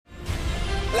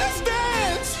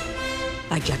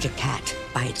judge a cat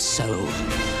by its soul.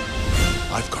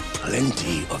 I've got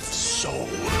plenty of soul.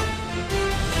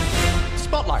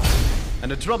 Spotlight.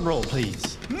 And a drum roll,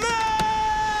 please. Milk!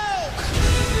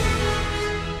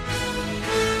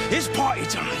 It's party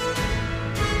time.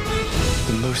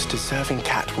 The most deserving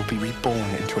cat will be reborn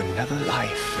into another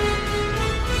life.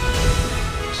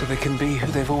 So they can be who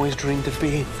they've always dreamed of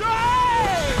being.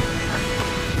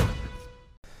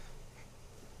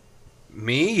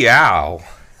 Meow.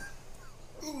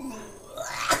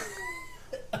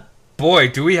 Boy,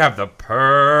 do we have the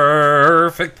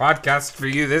perfect podcast for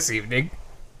you this evening.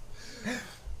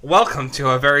 Welcome to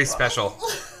a very special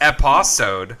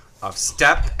episode of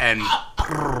Step and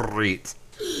Preet.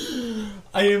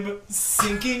 I am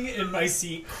sinking in my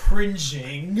seat,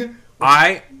 cringing.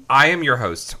 I am your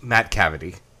host, Matt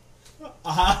Cavity.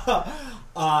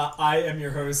 I am your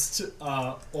host,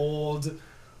 Old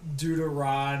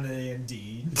Deuteronomy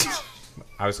indeed.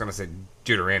 I was gonna say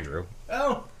Judah Andrew.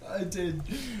 Oh, I did.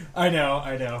 I know.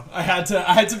 I had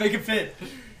to make it fit.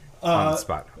 On the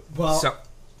spot. Well,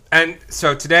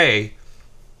 so today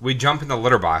we jump in the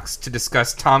litter box to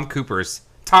discuss Tom Hooper's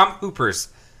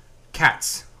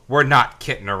cats were not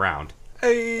kitting around.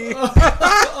 Hey.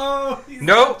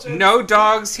 No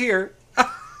dogs here.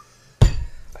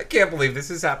 I can't believe this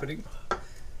is happening.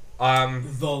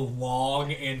 the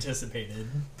long anticipated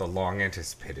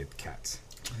cats.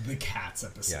 the cats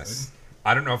episode. Yes.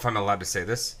 I don't know if I'm allowed to say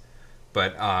this,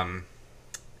 but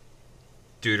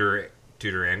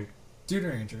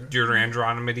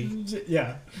Deuterandromedy.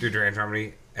 Yeah.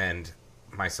 Deuterandromedy and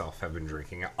myself have been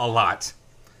drinking a lot.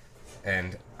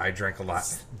 And I drank a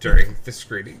lot during the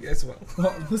screening as well.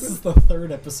 Well, this is the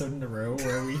third episode in a row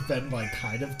where we've been like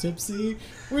kind of tipsy,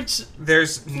 which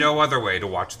there's no other way to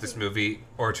watch this movie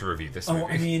or to review this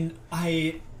movie. I mean,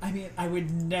 I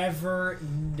would never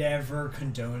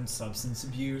condone substance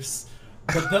abuse,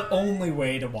 but the only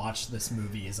way to watch this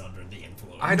movie is under the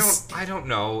influence. I don't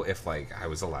know if like I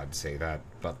was allowed to say that,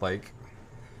 but like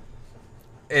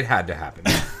it had to happen.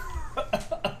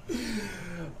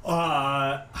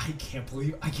 I can't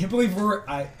believe we're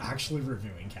actually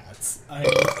reviewing Cats.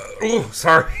 Oh,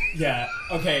 sorry. Yeah.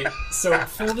 Okay. So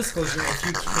full disclosure, if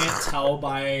you can't tell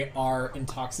by our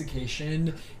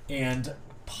intoxication and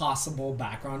possible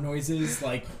background noises,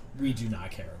 like we do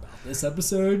not care about this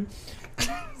episode.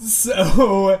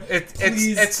 So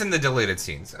it's in the deleted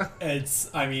scenes.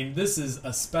 This is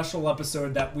a special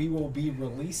episode that we will be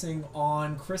releasing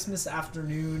on Christmas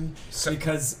afternoon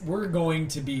because we're going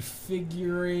to be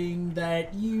figuring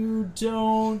that you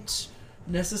don't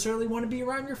necessarily want to be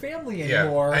around your family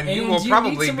anymore, and you will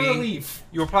probably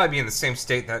be in the same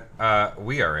state that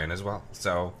we are in as well.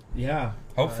 So yeah,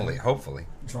 hopefully,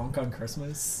 drunk on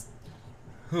Christmas.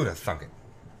 Who'd have thunk it?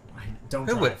 Don't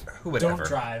Who drive. would don't ever?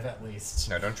 Drive, at least.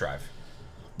 No, don't drive.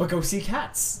 But go see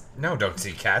Cats. No, don't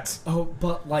see Cats. Oh,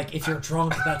 but like if you're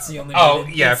drunk, that's the only. Oh,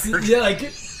 way yeah.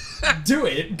 Like do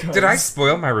it. Did I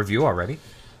spoil my review already?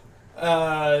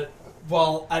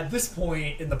 Well, at this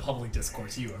point in the public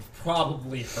discourse, you have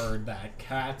probably heard that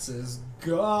Cats is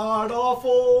god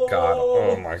awful. God,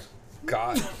 oh my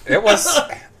God, it was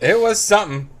something. It was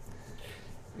something.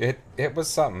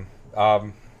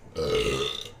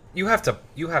 You have to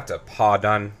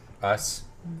pardon us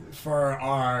for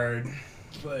our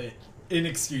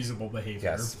inexcusable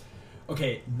behavior. Yes.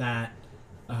 Okay, Matt.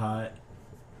 I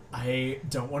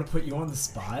don't want to put you on the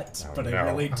spot, but no. I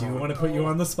really do want to put you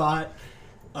on the spot.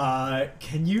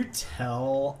 Can you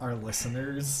tell our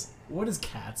listeners what is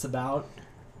Cats about?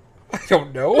 I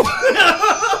don't know.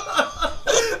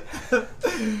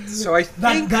 So I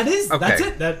think that's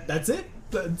it. That's it.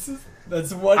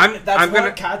 That's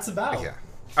what Cats about. Yeah.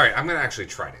 All right, I'm gonna actually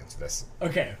try to answer this.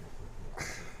 Okay.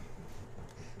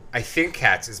 I think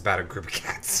Cats is about a group of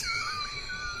cats.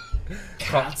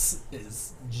 Cats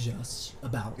is just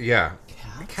about cats.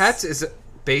 Cats is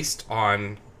based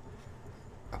on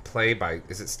a play by,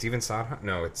 is it Stephen Sondheim?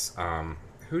 No, it's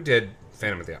who did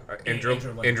Phantom of the Andrew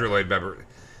Lloyd Webber.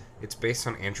 It's based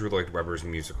on Andrew Lloyd Webber's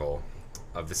musical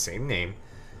of the same name,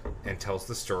 and tells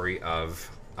the story of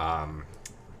the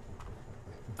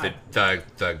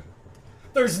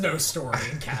There's no story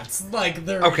in Cats. Like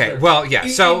there. Okay, well, yeah.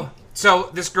 So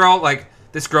this girl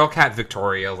cat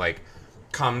Victoria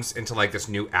comes into this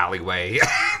new alleyway.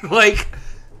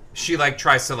 She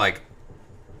tries to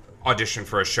audition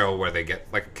for a show where they get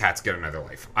cats get another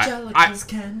life.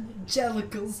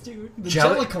 Jellicles, dude. The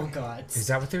Jellicle gods. Is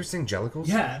that what they were saying? Jellicles?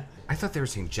 Yeah. I thought they were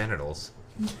saying genitals.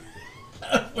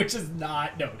 Which is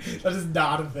not, no, that is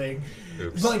not a thing.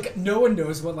 Oops. No one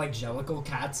knows what Jellicle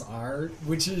cats are,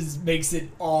 which makes it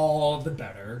all the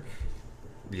better.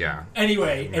 Yeah.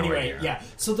 Anyway, No idea. yeah.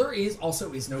 So there is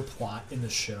no plot in the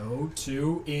show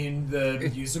too. In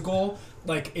the musical,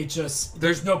 like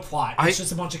there's no plot. It's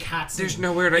just a bunch of cats. There's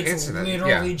nowhere to answer that. It's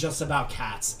literally just about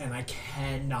cats, and I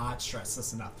cannot stress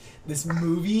this enough. This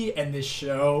movie and this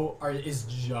show is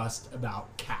just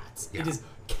about cats. Yeah. It is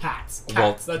cats.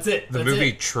 Well, that's it. The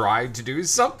movie tried to do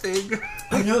something.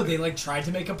 I know they tried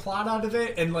to make a plot out of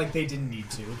it, and they didn't need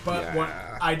to. But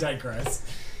I digress.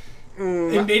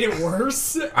 It made it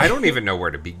worse. I don't even know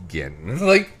where to begin.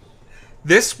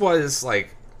 This was a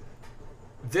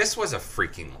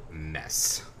freaking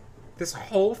mess. This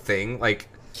whole thing,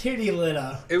 kitty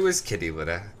litter. It was kitty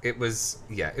litter. It was,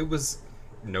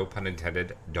 no pun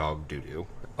intended, dog doo-doo.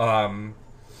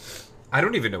 I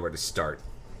don't even know where to start.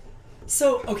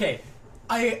 So, okay,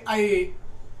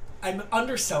 I'm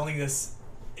underselling this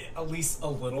at least a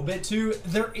little bit too.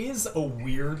 There is a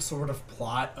weird sort of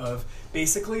plot of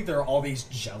basically there are all these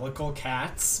Jellicle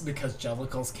cats because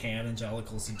Jellicles can and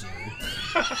Jellicles do.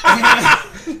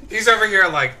 He's over here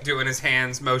doing his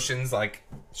hands motions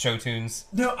show tunes.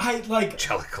 No,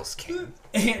 Jellicles can.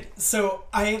 And so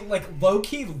I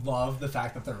low-key love the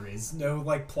fact that there is no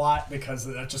plot because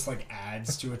that just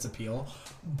adds to its appeal.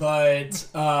 But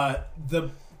the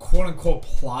quote-unquote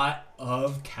plot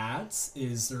of Cats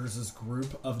is there's this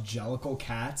group of Jellicle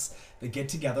cats that get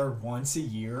together once a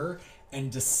year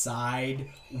and decide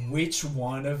which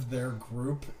one of their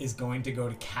group is going to go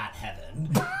to cat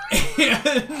heaven.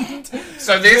 And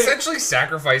so they essentially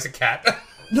sacrifice a cat.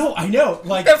 No, I know.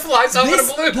 That flies off in a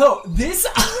balloon. No, this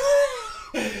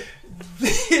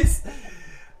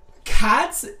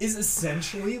Cats is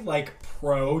essentially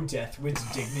pro death with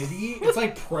dignity.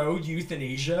 It's pro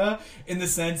euthanasia in the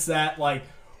sense that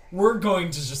we're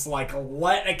going to just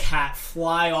let a cat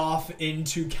fly off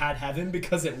into cat heaven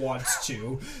because it wants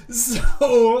to.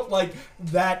 So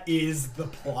that is the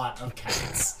plot of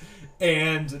Cats.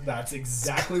 And that's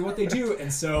exactly what they do.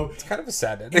 And so it's kind of a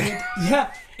sad ending.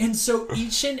 And so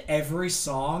each and every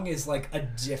song is a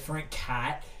different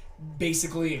cat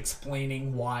basically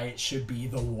explaining why it should be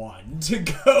the one to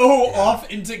go off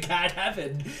into cat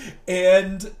heaven.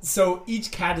 And so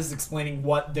each cat is explaining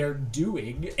what they're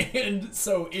doing. And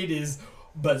so it is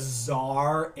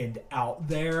bizarre and out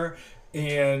there.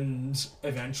 And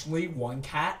eventually one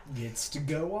cat gets to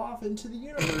go off into the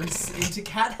universe, into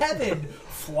cat heaven,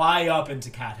 fly up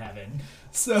into cat heaven.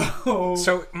 So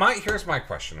here's my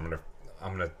question. I'm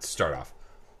gonna start off.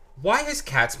 Why has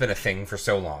Cats been a thing for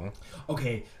so long?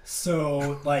 Okay,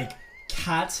 so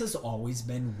Cats has always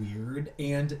been weird,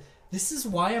 and this is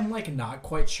why I'm not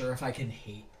quite sure if I can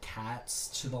hate Cats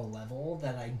to the level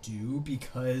that I do,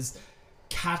 because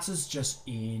Cats is just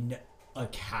in a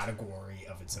category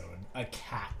of its own. A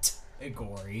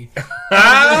category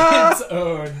of its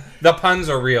own. The puns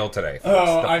are real today,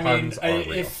 folks.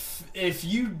 If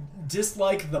you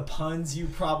dislike the puns, you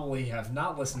probably have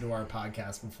not listened to our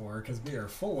podcast before because we are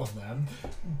full of them.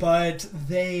 But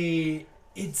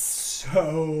it's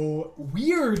so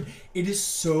weird. It is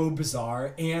so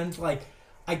bizarre, and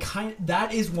that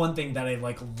is one thing that I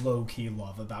low-key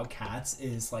love about Cats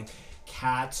is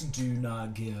Cats do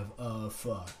not give a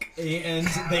fuck, and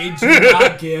they do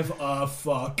not give a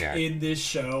fuck in this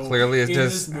show. Clearly,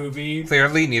 this movie.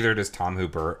 Clearly, neither does Tom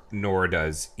Hooper, nor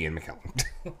does Ian McKellen.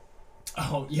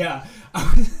 Oh yeah,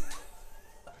 I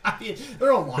mean, there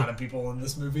are a lot of people in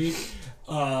this movie,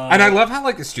 and I love how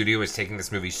the studio is taking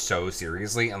this movie so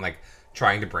seriously and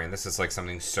trying to brand this as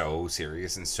something so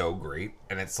serious and so great,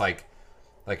 and it's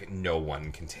no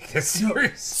one can take this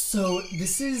serious. So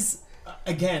this is.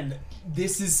 Again,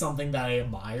 this is something that I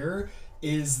admire,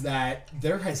 is that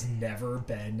there has never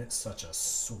been such a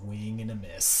swing and a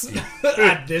miss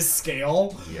at this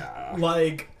scale. Yeah.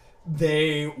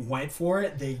 They went for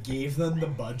it. They gave them the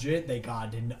budget. They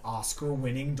got an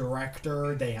Oscar-winning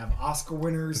director. They have Oscar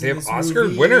winners in this movie. They have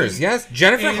Oscar winners, yes.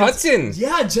 Jennifer Hudson.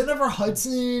 Yeah, Jennifer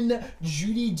Hudson,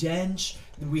 Judi Dench.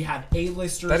 We have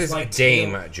A-listers that is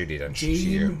Dame Judi Dench.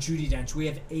 Dame Judi Dench. We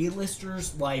have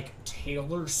A-listers like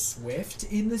Taylor Swift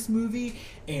in this movie,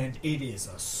 and it is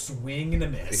a swing and a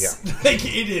miss. Yeah.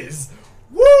 It is.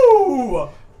 Woo!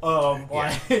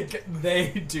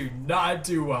 They do not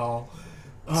do well.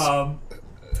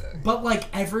 But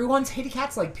everyone's hated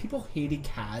Cats. People hated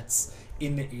Cats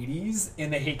in the 80s,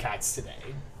 and they hate Cats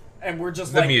today. And we're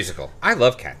just the musical. I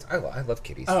love Cats. I love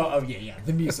kitties. Oh yeah,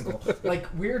 the musical.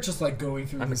 We're just going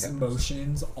through these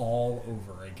emotions all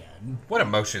over again. What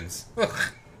emotions?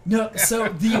 No, so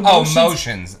the emotions.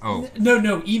 Motions. Oh.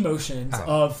 No, emotions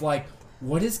of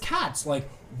what is Cats? Like,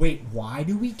 wait, why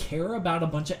do we care about a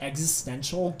bunch of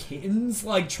existential kittens,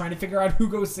 like, trying to figure out who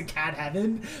goes to cat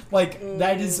heaven? Like,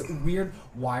 that is weird.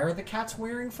 Why are the cats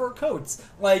wearing fur coats?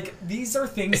 Like, these are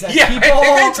things that people... I think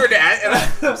I turned to ask,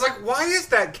 and I was like, why is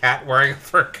that cat wearing a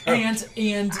fur coat?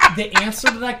 And the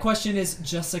answer to that question is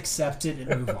just accept it and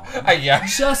move on. Yeah.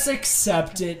 Just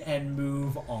accept it and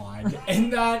move on.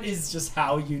 And that is just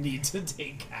how you need to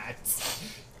take Cats.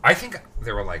 I think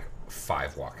there were like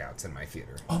 5 walkouts in my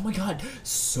theater. Oh my god,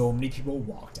 so many people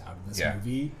walked out of this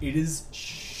movie. It is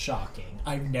shocking.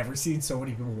 I've never seen so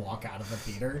many people walk out of a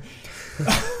theater.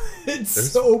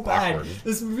 It's so bad. Awkward.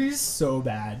 This movie is so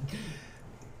bad.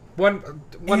 One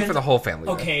for the whole family.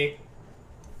 Okay.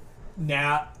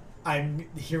 Now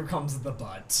here comes the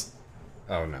but.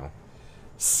 Oh no.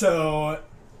 So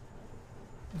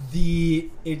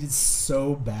it is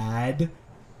so bad,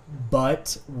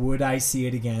 but would I see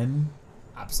it again?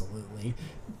 Absolutely.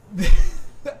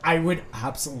 I would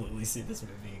absolutely see this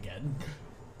movie again.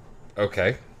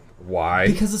 Okay. Why?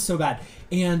 Because it's so bad.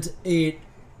 And it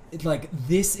like,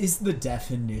 this is the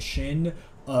definition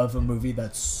of a movie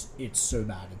it's so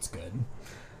bad it's good.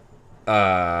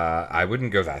 I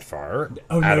wouldn't go that far.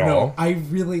 Oh, at no. all. I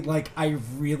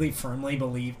really firmly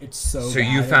believe it's so bad. So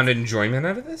you found enjoyment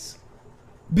out of this?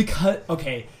 Because,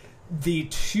 okay, the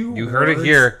two You heard it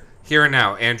here and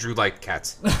now. Andrew liked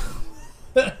Cats.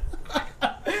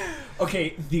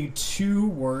 Okay, the two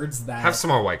words that... Have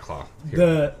some more White Claw.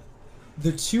 Here.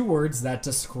 The two words that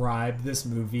describe this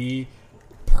movie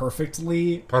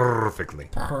perfectly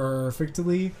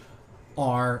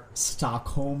are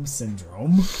Stockholm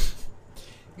Syndrome.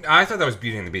 I thought that was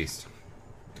Beauty and the Beast.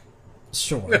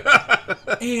 Sure.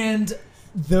 And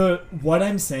what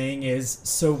I'm saying is,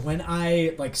 so when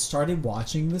I started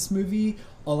watching this movie,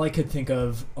 all I could think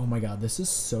of, oh my god, this is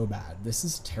so bad. This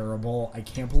is terrible. I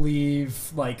can't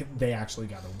believe they actually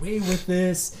got away with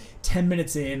this. 10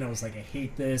 minutes in, I was like, I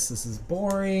hate this. This is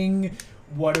boring.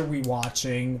 What are we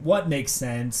watching? What makes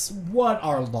sense? What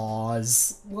are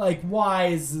laws? Why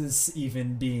is this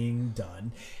even being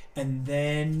done? And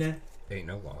then... Ain't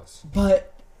no laws.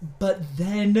 But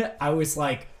then I was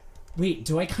like, wait,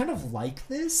 do I kind of like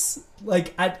this?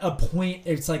 At a point,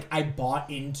 it's I bought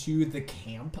into the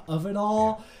camp of it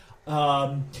all.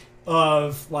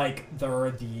 Of, there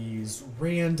are these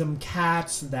random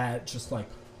cats that just,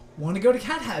 want to go to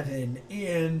cat heaven,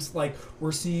 and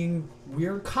we're seeing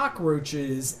weird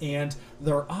cockroaches, and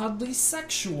they're oddly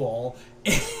sexual,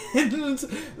 and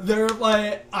they're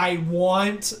I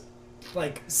want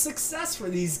success for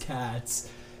these cats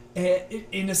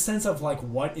in a sense of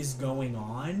what is going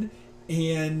on.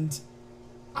 And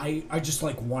I just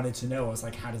wanted to know. I was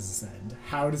how does this end?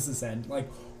 How does this end?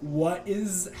 What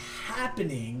is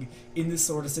happening in this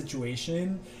sort of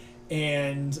situation?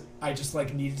 And I just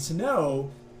needed to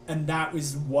know. And that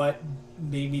was what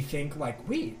made me think,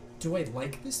 wait, do I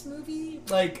like this movie?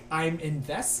 I'm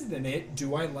invested in it.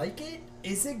 Do I like it?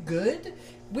 Is it good?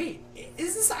 Wait,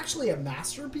 is this actually a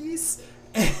masterpiece?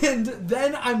 And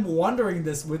then I'm wondering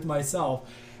this with myself.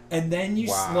 And then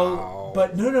you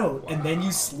and then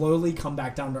you slowly come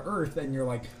back down to earth, and you're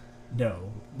like,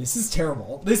 no, this is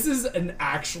terrible. This is an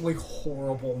actually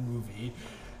horrible movie.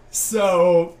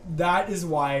 So that is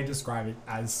why I describe it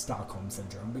as Stockholm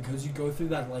Syndrome, because you go through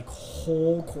that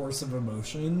whole course of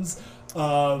emotions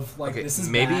of this is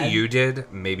maybe bad.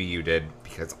 maybe you did,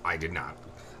 because I did not.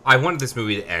 I wanted this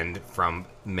movie to end from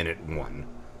minute 1.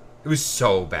 It was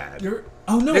so bad.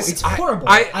 It's horrible.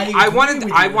 I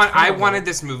wanted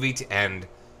this movie to end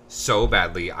so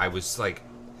badly. I was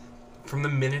from the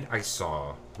minute I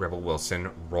saw Rebel Wilson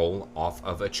roll off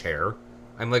of a chair,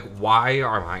 I'm why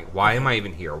am I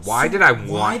even here? Why did I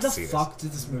want to see this? Why the fuck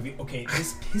did this movie... Okay,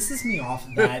 this pisses me off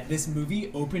that this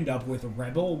movie opened up with the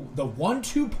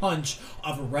 1-2 punch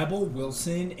of Rebel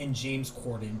Wilson and James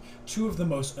Corden, two of the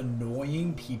most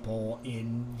annoying people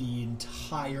in the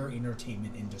entire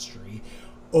entertainment industry,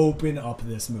 open up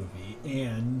this movie.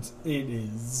 And it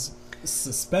is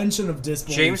suspension of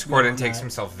disbelief. James Corden takes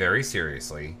himself very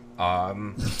seriously.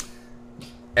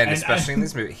 And especially in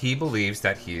this movie, he believes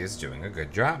that he is doing a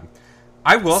good job.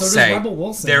 I will say,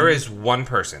 there is one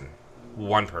person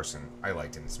I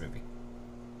liked in this movie.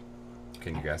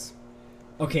 Can you guess?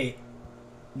 Okay,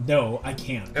 no, I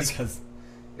can't, because...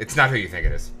 It's not who you think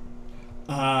it is.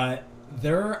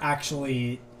 There are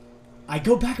actually... I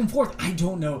go back and forth. I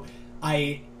don't know.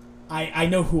 I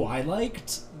know who I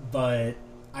liked, but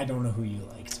I don't know who you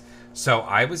liked. So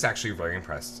I was actually very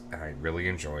impressed, and I really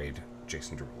enjoyed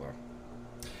Jason Derulo.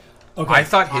 Okay, I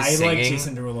thought his singing, like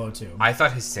Jason Derulo too. I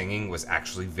thought his singing was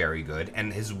actually very good,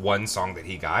 and his one song that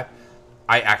he got,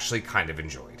 I actually kind of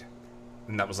enjoyed.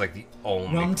 and that was like the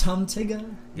only. Rum Tum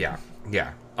Tigger. Yeah.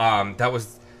 That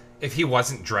was if he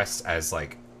wasn't dressed as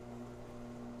like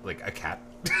a cat.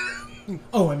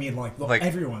 Oh, I mean, like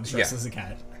everyone's dressed yeah. as a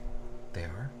cat. They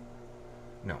are.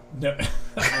 No.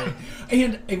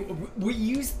 And we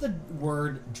use the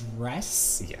word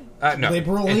dress. Yeah. No.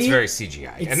 Liberally. It's very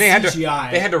CGI, It's and they had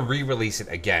CGI. they had to re-release it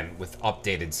again with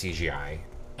updated CGI.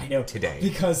 I know today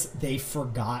because they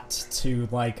forgot to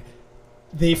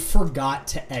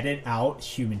edit out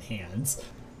human hands.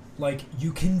 Like,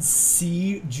 you can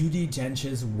see Judi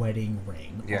Dench's wedding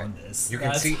ring on this.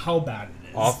 That's see how bad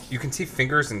it is. You can see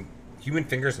human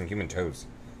fingers and human toes.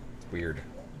 It's weird.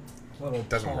 Little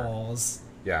paws. Work.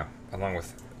 Yeah, along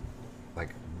with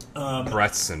like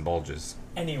breasts and bulges.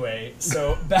 Anyway,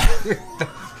 so back.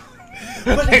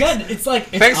 But again, it's like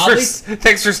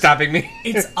thanks for stopping me.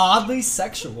 It's oddly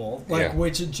sexual,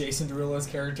 which Jason Derulo's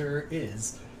character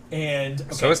is. And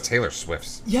so is Taylor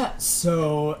Swift's. Yeah,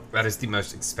 so that is the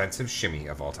most expensive shimmy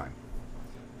of all time.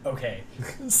 Okay,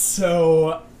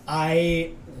 so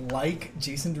I like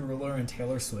Jason Derulo and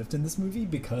Taylor Swift in this movie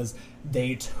because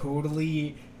they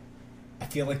totally, I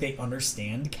feel like they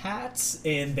understand cats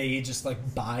and they just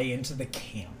like buy into the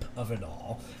camp of it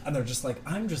all, and they're just like,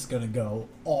 I'm just gonna go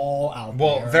all out.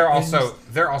 Well, they're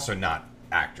also not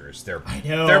actors. They're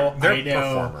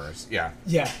performers. Yeah.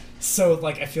 So,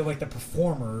 like, I feel like the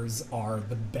performers are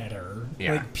the better,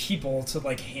 like, people to,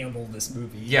 like, handle this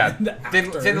movie. Yeah.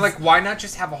 Then, like, why not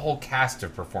just have a whole cast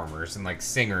of performers and, like,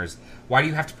 singers? Why do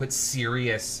you have to put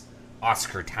serious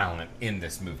Oscar talent in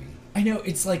this movie? I know,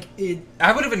 it's like,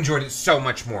 I would have enjoyed it so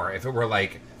much more if it were,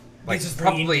 like just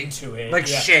probably, into it. like,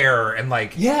 Cher and,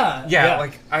 like... Yeah,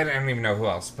 like, I don't even know who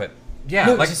else, but... Yeah,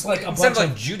 no, like, just like instead of,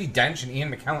 like, Judi Dench and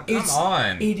Ian McKellen, come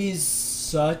on. It is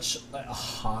such a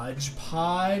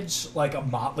hodgepodge, like a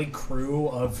motley crew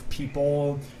of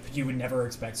people you would never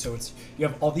expect. So you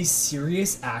have all these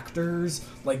serious actors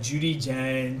like Judi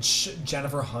Dench,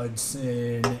 Jennifer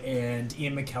Hudson, and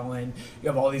Ian McKellen. You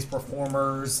have all these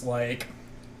performers like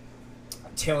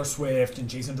Taylor Swift and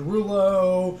Jason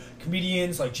Derulo,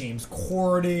 comedians like James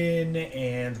Corden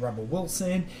and Rebel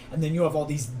Wilson, and then you have all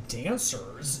these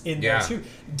dancers in there too.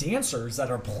 Dancers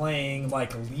that are playing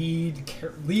like lead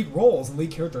roles and lead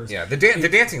characters. Yeah, the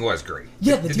dancing was great.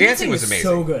 Yeah, the dancing was amazing.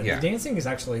 So good. Yeah. The dancing is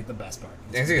actually the best part.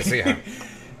 Dancing is yeah.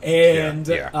 And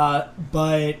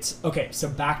but okay, so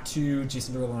back to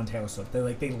Jason Derulo and Taylor Swift.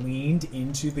 They leaned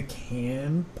into the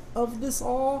camp of this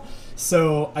all,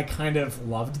 so I kind of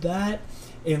loved that.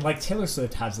 And like Taylor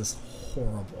Swift has this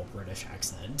horrible British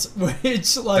accent,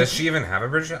 which like does she even have a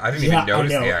British? I didn't even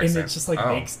notice the accent, and it just like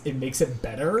makes it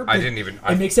better.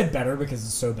 It makes it better because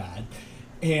it's so bad.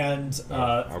 And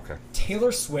okay.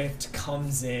 Taylor Swift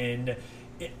comes in.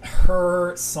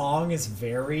 Her song is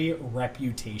very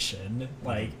Reputation.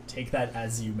 Like, take that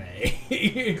as you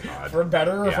may, for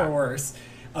better or for worse.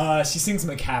 She sings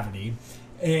McCavity,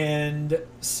 and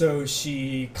so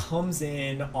she comes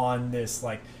in on this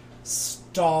like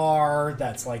star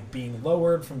that's like being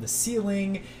lowered from the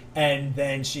ceiling, and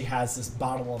then she has this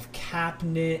bottle of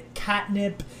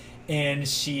catnip, and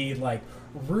she like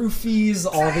roofies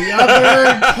all the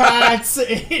other cats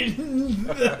in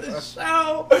the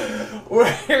show,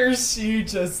 where she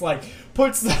just like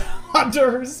puts them under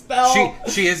her spell.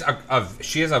 She is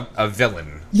a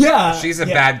villain. Yeah, she's a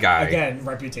bad guy. Again,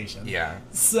 Reputation. Yeah.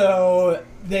 So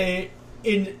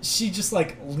she just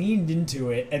like leaned into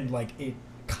it, and like it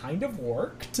kind of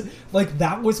worked. Like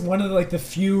that was one of like the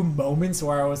few moments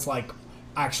where I was like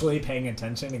actually paying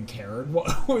attention and cared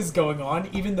what was going on,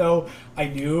 even though I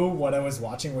knew what I was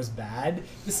watching was bad.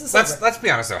 This is let's be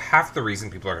honest though. Half the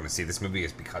reason people are going to see this movie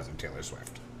is because of Taylor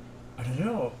Swift. I don't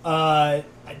know.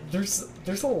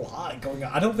 There's a lot going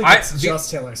on. I don't think it's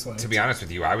just Taylor Swift. To be honest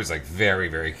with you, I was like very,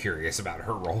 very curious about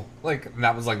her role. Like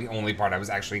that was like the only part I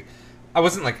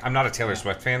wasn't like, I'm not a Taylor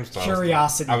Swift fan. So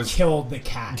Curiosity killed the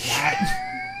cat.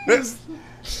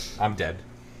 I'm dead.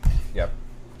 Yep.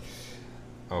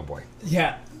 Oh boy.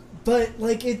 Yeah, but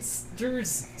like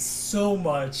there's so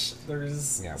much.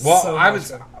 There's Well, so I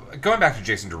was going back to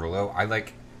Jason Derulo.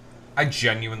 I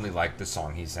genuinely like the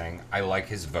song he sang. I like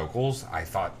his vocals. I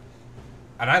thought,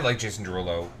 and I like Jason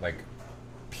Derulo like,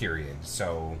 period.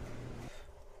 So,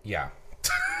 yeah.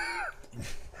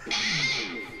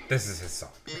 This is his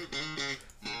song.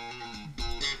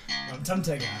 Rum Tum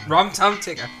Tigger. Rum Tum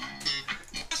Tigger.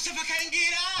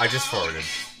 I just forwarded.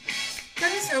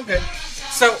 That is so good.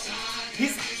 So,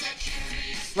 he's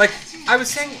like, I was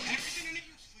saying,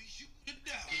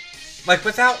 like,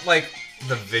 without like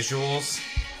the visuals,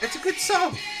 it's a good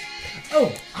song.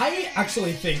 Oh, I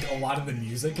actually think a lot of the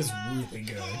music is really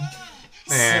good.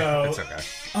 It's okay.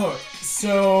 Oh,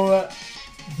 so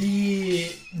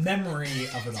The memory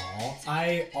of it all.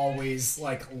 I always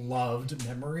like loved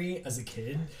memory as a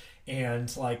kid,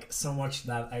 and like so much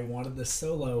that I wanted the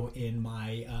solo in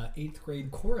my 8th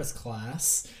grade chorus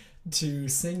class to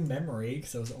sing Memory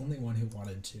because I was the only one who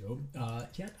wanted to.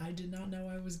 Yet I did not know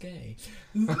I was gay.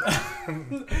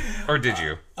 Or did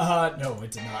you? No, I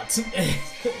did not.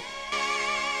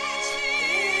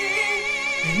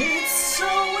 It's so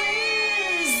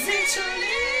easy to leave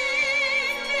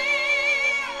me.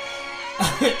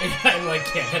 I like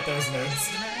can't hit those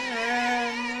notes.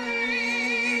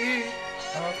 Memory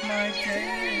of my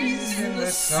days in the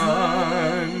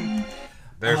sun.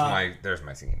 There's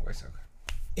my singing voice. Okay.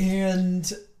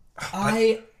 And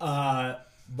I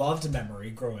loved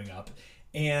Memory growing up,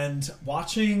 and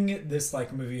watching this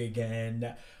like movie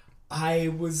again, I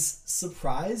was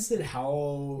surprised at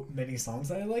how many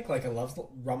songs I like. Like I love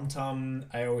Rum Tum.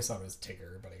 I always thought it was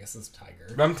Tigger, but I guess it's Tiger.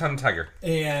 Rum Tum Tiger.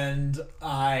 And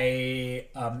I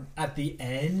at the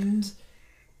end,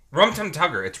 Rum Tum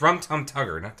Tugger. It's Rum Tum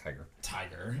Tugger, not Tiger.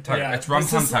 Tiger. Tiger. Yeah, it's Rum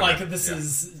Tum Tugger. Like this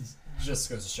is just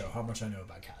goes to show how much I know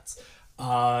about cats.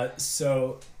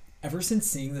 So ever since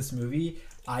seeing this movie,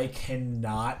 I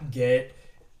cannot get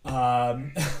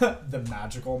the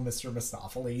magical Mr.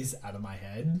 Mistopheles out of my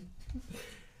head.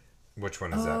 Which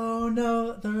one is that? Oh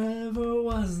no, there ever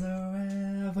was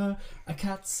there ever a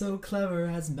cat so clever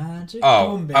as magical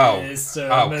Mr.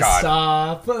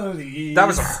 Mistopheles. That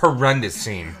was a horrendous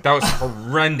scene. That was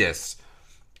horrendous.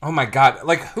 Oh my god!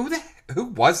 Like who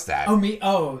was that? Oh me?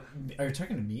 Oh, are you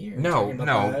talking to me? Or No.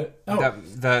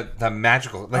 The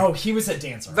magical. Like, oh, he was a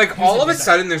dancer. Like all of a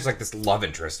sudden, there's like this love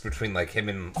interest between like him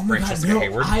and Francesca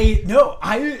Hayward.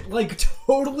 I like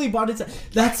totally bought it.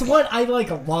 That's what I like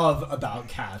love about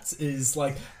Cats is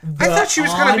like the I thought she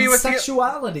was gonna be with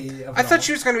sexuality. I thought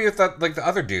she was gonna be with the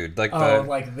other dude, like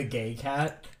like the gay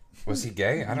cat. Was he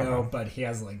gay? I don't know. No, but he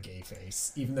has like gay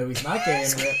face, even though he's not gay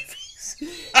in real.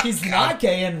 He's not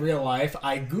gay in real life.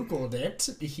 I googled it.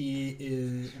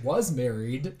 He was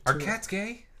married. Are cats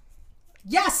gay?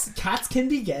 Yes, cats can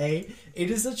be gay.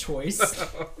 It is a choice.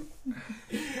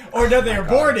 Or no, they are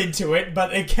born into it,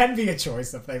 but it can be a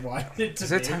choice if they want it to be.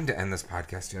 Is it time to end this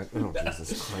podcast yet? Oh,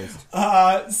 Jesus Christ.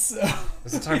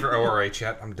 Is it time for ORH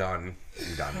yet? I'm done.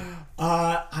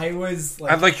 I was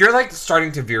like... you're like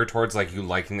starting to veer towards like you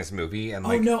liking this movie and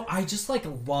like... Oh, no, I just like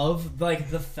love like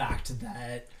the fact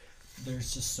that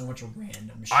there's just so much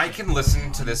random shit. I can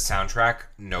listen to this soundtrack,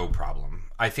 no problem.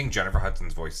 I think Jennifer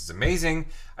Hudson's voice is amazing.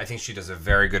 I think she does a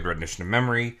very good rendition of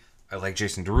Memory. I like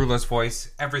Jason Derulo's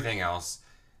voice. Everything else,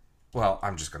 well,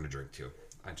 I'm just going to drink too.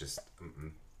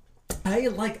 I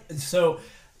like... So,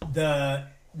 the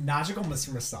magical Mr.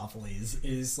 Mistopheles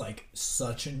is like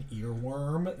such an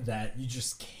earworm that you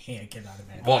just can't get out of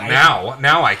it. Well,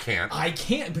 now I can't. I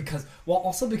can't because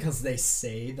they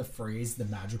say the phrase "the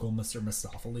magical Mr.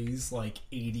 Mistopheles" like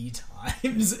 80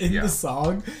 times in the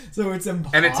song, so it's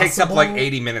impossible. And it takes up like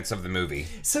 80 minutes of the movie.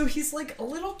 So he's like a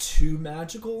little too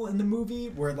magical in the movie,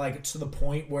 where like to the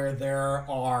point where there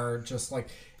are just like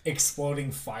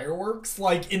exploding fireworks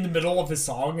like in the middle of his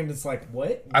song, and it's like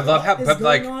what I love how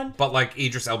but like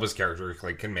Idris Elba's character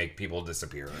like can make people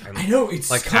disappear and, I know it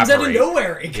like, comes out of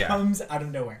nowhere. Comes out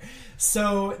of nowhere.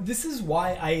 So this is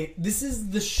why this is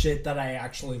the shit that I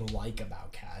actually like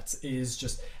about Cats, is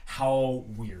just how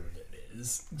weird it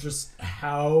is, just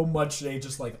how much they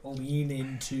just like lean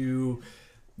into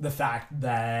the fact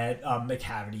that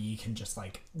McCavity can just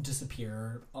like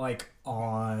disappear like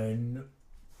on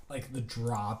like the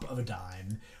drop of a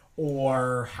dime,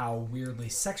 or how weirdly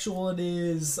sexual it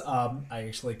is. I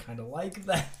actually kind of like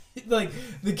that. Like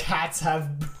the cats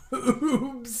have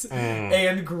boobs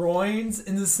and groins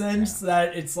in the sense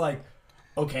that it's like,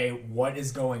 okay, what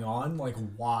is going on? Like,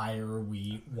 why are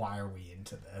we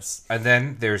into this? And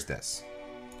then there's this.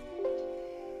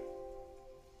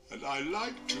 And I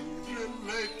like to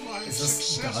relate my Is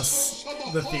this success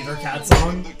Gus, the theater cat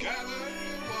song?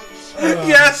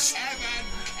 Yes.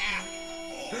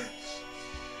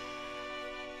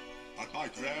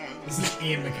 This is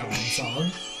Ian McKellen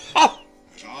song. Oh.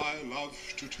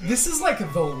 This is like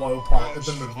the low part of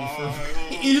the movie for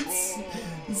me.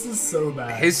 This is so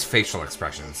bad. His facial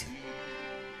expressions.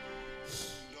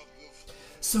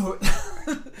 So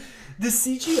the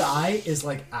CGI is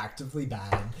like actively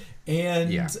bad,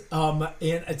 and and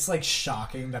it's like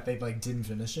shocking that they like didn't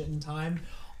finish it in time.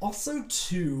 Also,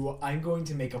 too, I'm going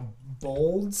to make a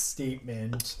bold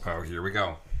statement. Oh, here we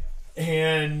go.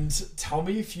 And tell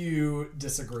me if you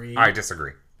disagree. I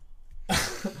disagree.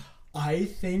 I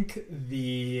think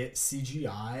the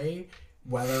CGI,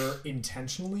 whether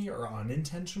intentionally or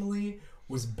unintentionally,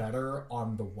 was better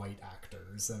on the white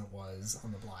actors than it was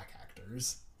on the black actors.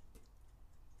 actors.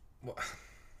 Well,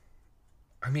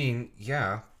 I mean,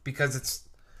 yeah, because it's...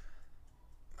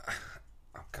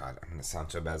 Oh, God, I'm going to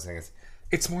sound so bad saying this.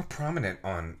 It's more prominent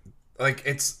on... Like,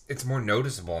 it's more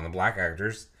noticeable on the black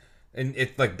actors. And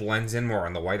it, like, blends in more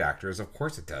on the white actors. Of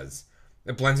course it does.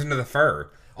 It blends into the fur.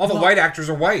 All the white actors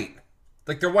are white.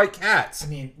 Like, they're white cats. I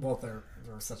mean, well, they're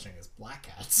such thing as black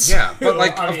cats. Yeah, but,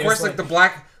 like, I of mean, course, like, the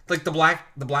black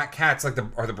cats, like, the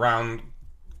brown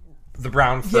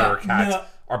fur cats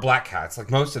are black cats. Like,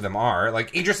 most of them are.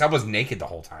 Like, Idris Elba's naked the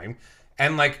whole time.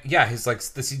 And, like, yeah, his, like,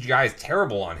 the CGI is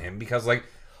terrible on him because, like...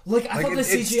 Like, I thought the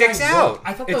CGI it sticks out.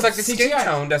 I thought it's like the CGI, skin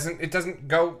tone doesn't mesh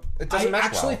well. I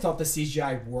actually thought the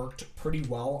CGI worked pretty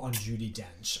well on Judi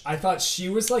Dench. I thought she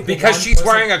was like because she's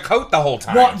wearing a coat the whole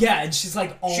time. Well, yeah, and she's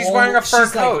like she's wearing a fur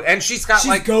coat, and she's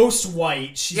like ghost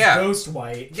white. She's ghost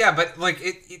white. Yeah, but like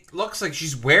it looks like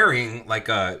she's wearing like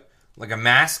a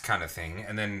mask kind of thing,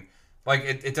 and then like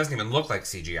it doesn't even look like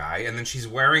CGI, and then she's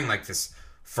wearing like this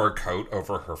fur coat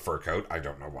over her fur coat. I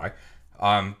don't know why.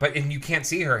 But you can't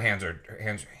see her hands or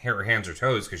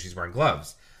toes because she's wearing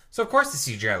gloves. So of course the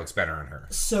CGI looks better on her.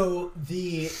 So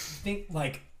the thing,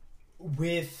 like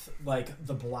with like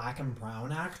the black and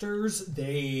brown actors,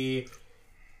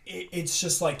 it's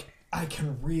just like I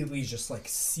can really just like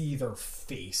see their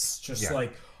face, just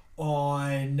like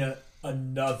on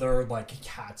another like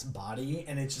cat's body,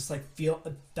 and it just like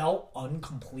it felt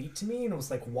incomplete to me, and it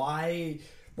was like why.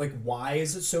 Like, why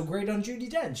is it so great on Judi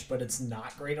Dench, but it's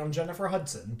not great on Jennifer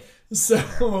Hudson?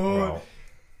 So,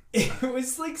 it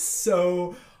was, like,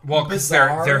 so because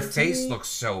their face looks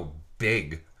so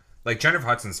big. Like, Jennifer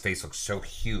Hudson's face looks so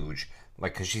huge.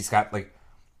 Like, because she's got, like,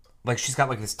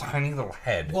 this tiny little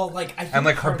head. Well, like, I think... And,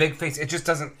 like, her big face, it just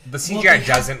doesn't... The CGI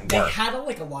doesn't work. They had,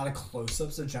 like, a lot of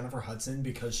close-ups of Jennifer Hudson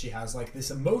because she has, like,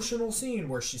 this emotional scene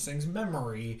where she sings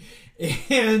Memory,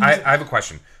 and... I have a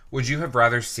question. Would you have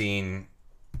rather seen...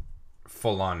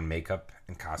 full-on makeup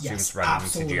and costumes rather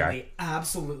than CGI?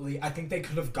 Absolutely. I think they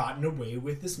could have gotten away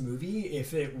with this movie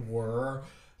if it were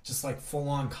just like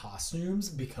full-on costumes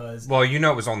because... Well, you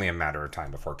know it was only a matter of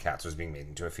time before Cats was being made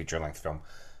into a feature-length film.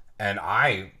 And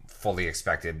I fully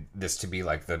expected this to be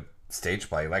like the stage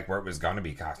play, like where it was going to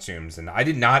be costumes. And I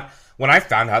did not... When I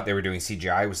found out they were doing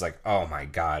CGI, I was like, oh my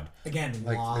God. Again,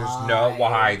 like,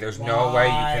 why? There's no way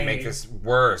you can make this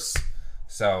worse.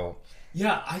 So...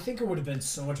 Yeah, I think it would have been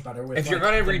so much better with... If you're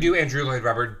going to redo Andrew Lloyd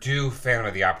Webber, do Phantom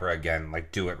of the Opera again.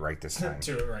 Like, do it right this time.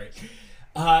 Do it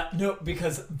right. No,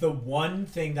 because the one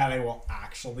thing that I will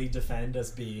actually defend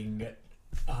as being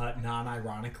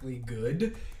non-ironically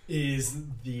good is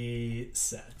the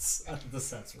sets. The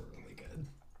sets were really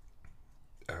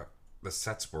good. The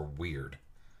sets were weird.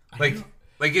 Like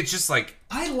it's just like...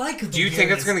 I like... Do you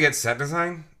think it's going to get set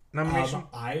design nomination?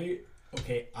 I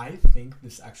think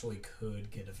this actually could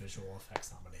get a visual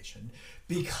effects nomination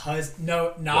because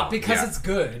it's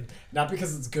good,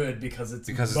 because it's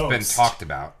been talked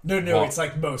about. No, it's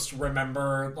like most.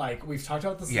 Remember, like we've talked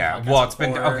about this. Yeah, well, it's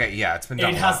been okay. Yeah, it's been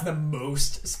done. It has the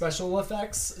most special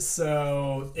effects,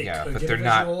 so it could get a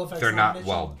visual effects they're nomination.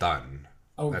 not well done.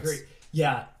 Oh, great!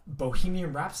 Yeah,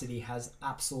 Bohemian Rhapsody has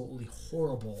absolutely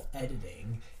horrible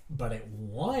editing, but it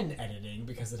won editing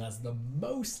because it has the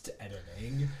most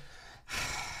editing.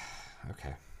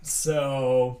 Okay.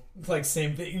 So, like,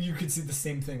 same thing. You could see the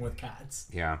same thing with Cats.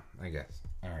 Yeah, I guess.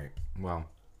 All right. Well,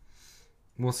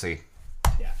 we'll see.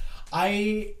 Yeah.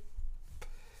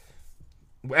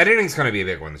 Editing's going to be a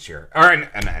big one this year. Or,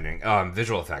 not editing.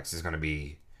 Visual effects is going to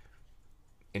be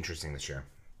interesting this year.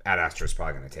 Ad Astra is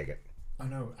probably going to take it. Oh,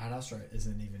 no. Ad Astra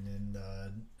isn't even in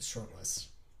the shortlist.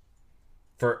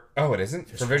 It isn't?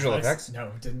 For visual effects? No,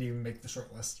 it didn't even make the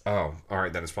shortlist. Oh, all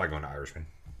right. Then it's probably going to Irishman.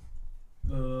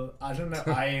 I don't know.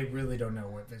 I really don't know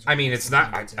what visual. I mean, it's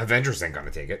not. Avengers ain't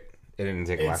gonna take it. It didn't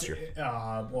take it last year.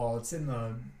 Well, it's in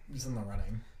the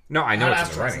running. No, I know it's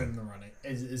in the running.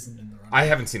 Isn't in the running. I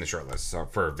haven't seen the short list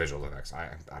for visual effects.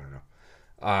 I don't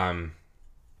know.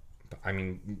 But, I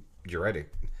mean, you're right.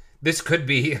 This could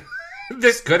be.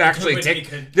 This could actually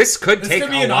take. This could take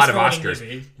a lot of Oscars.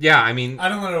 Movie. Yeah, I mean, I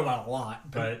don't know about a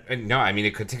lot, but no, I mean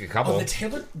it could take a couple.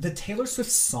 The Taylor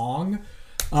Swift song.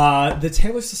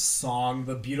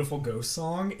 The Beautiful Ghost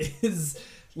song is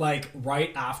like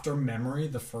right after Memory,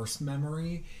 the first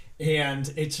Memory, and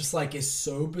it's just like is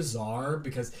so bizarre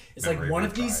because it's Memory like one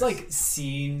of these like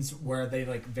scenes where they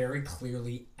like very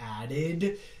clearly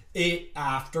added it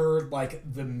after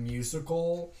like the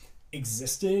musical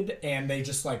existed and they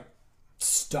just like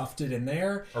stuffed it in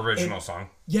there. Original song.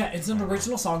 Yeah, it's an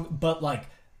original song, but like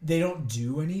they don't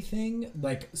do anything.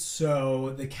 Like,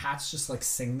 so the cats just like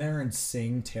sing there and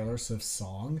sing Taylor Swift's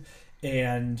song,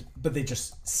 but they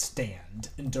just stand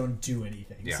and don't do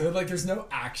anything. Yeah. So like there's no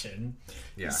action.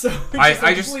 Yeah. So it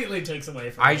I completely takes away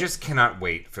from I it. just cannot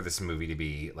wait for this movie to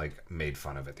be like made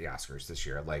fun of at the Oscars this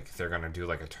year. Like they're gonna do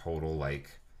like a total like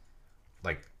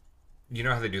you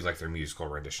know how they do like their musical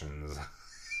renditions.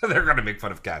 They're gonna make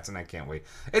fun of Cats, and I can't wait.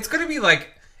 It's gonna be like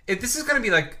this is gonna be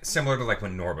like similar to like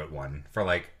when Norbit won for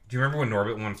like. Do you remember when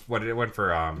Norbit won? What did it win for?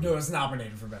 No, it was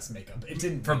nominated for best makeup. It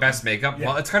didn't for best makeup. Yeah.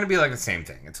 Well, it's gonna be like the same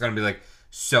thing. It's gonna be like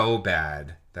so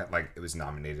bad that like it was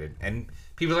nominated, and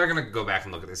people are gonna go back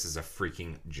and look at this as a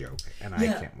freaking joke, and I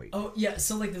can't wait. Oh yeah,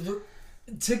 so like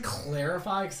to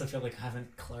clarify, because I feel like I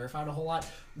haven't clarified a whole lot,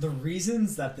 the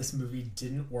reasons that this movie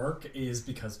didn't work is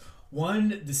because one,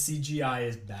 the CGI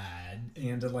is bad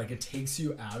and like it takes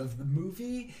you out of the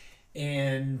movie,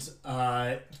 and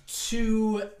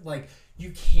two, like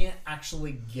you can't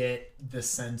actually get the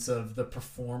sense of the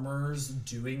performers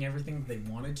doing everything they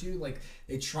wanted to. Like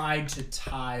they tried to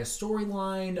tie a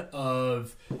storyline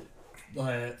of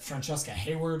Francesca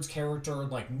Hayward's character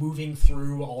like moving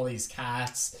through all these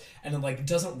cats, and it like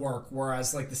doesn't work.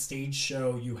 Whereas like the stage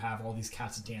show, you have all these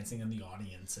cats dancing in the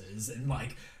audiences, and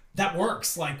like that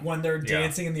works. Like when they're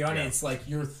dancing in the audience, like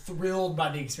you're thrilled by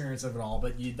the experience of it all,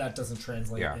 but that doesn't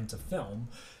translate into film.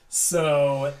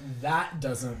 So that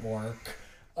doesn't work.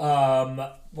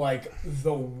 Like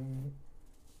the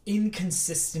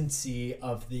inconsistency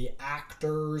of the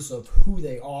actors, of who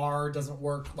they are, doesn't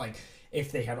work. Like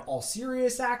if they had all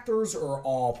serious actors or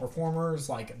all performers,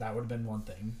 like that would have been one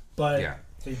thing. But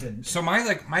they didn't. So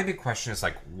my big question is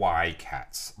like, why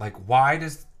Cats? Like, why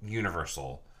does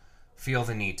Universal feel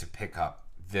the need to pick up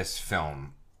this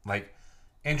film? Like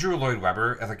Andrew Lloyd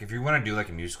Webber, like if you want to do like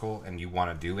a musical and you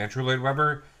want to do Andrew Lloyd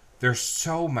Webber, there's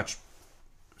so much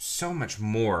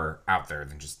more out there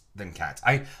than Cats.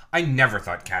 I never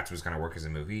thought Cats was going to work as a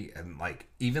movie, and like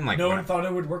even like no one thought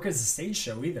it would work as a stage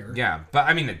show either. Yeah, but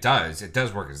I mean it does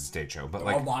work as a stage show, but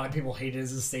like a lot of people hate it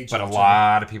as a stage show. But a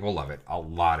lot of people love it. A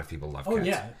lot of people love Cats.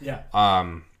 Oh yeah.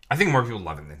 I think more people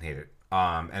love it than hate it.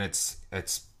 And it's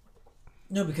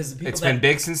no, because the people it's been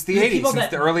big since the 80s, since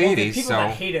the early 80s. The people so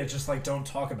that hate it just like don't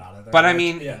talk about it. They're but like, I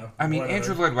mean, whatever.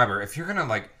 Andrew Lloyd Webber. If you're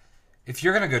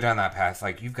gonna go down that path,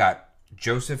 like you've got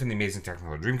Joseph and the Amazing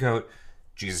Technicolor Dreamcoat,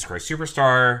 Jesus Christ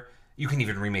Superstar. You can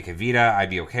even remake Evita. I'd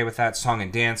be okay with that. Song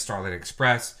and Dance, Starlight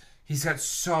Express. He's got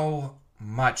so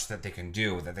much that they can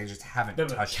do that they just haven't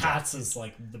touched. Cats is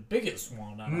like the biggest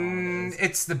one.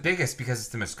 It's the biggest because it's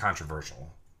the most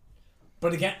controversial.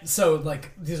 But again, so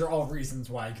like these are all reasons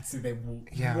why I can see they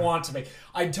want to make.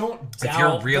 I don't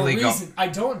doubt I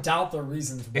don't doubt the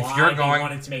reasons why they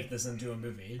wanted to make this into a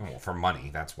movie. Well, for money,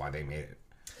 that's why they made it.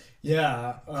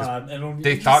 Yeah, and it'll be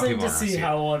they thought interesting people to see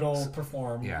how it'll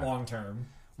perform long term.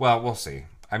 Well, we'll see.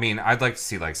 I mean, I'd like to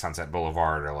see like Sunset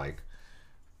Boulevard or like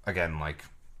again like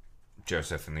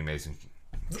Joseph and the Amazing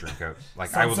Dreamcoat. Like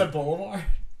Sunset Boulevard.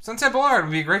 Sunset Boulevard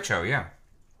would be a great show. Yeah,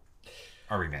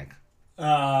 a remake.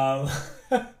 No,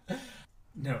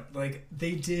 like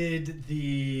they did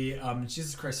the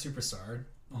Jesus Christ Superstar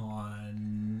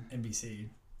on NBC.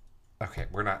 Okay,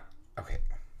 we're not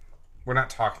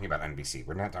talking about NBC.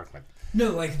 We're not talking about.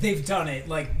 No, like they've done it.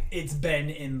 Like it's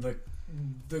been in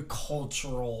the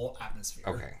cultural atmosphere.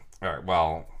 Okay, all right.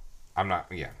 Well, I'm not.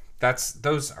 Yeah,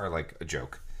 those are like a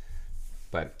joke.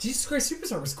 But Jesus Christ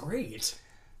Superstar was great.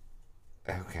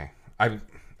 Okay, I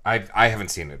haven't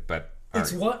seen it, but.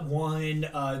 It's what won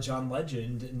John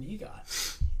Legend an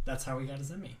EGOT. That's how he got his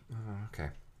Emmy. Okay.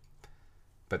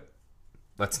 But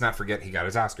let's not forget he got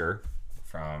his Oscar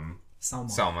from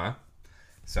Selma.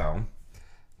 So,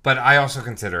 but I also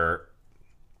consider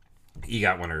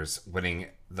EGOT winners winning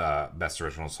the Best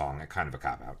Original Song a kind of a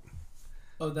cop-out.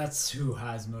 Oh, that's who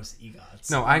has most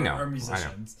EGOTs. No, I know. Or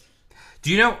musicians. I know.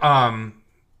 Do you know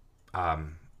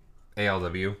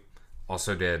ALW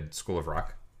also did School of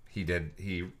Rock? He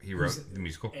wrote the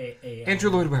musical. Andrew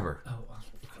Lloyd Webber. Oh,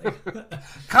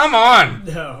 come on!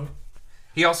 No.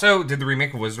 He also did the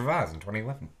remake of Wizard of Oz in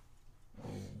 2011.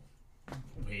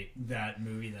 Wait, that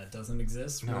movie that doesn't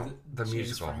exist? No, the James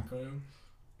musical. Franco?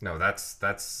 No, that's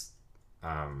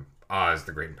Oz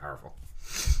the Great and Powerful.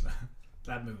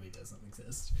 That movie doesn't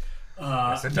exist.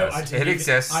 Yes, it no, does. It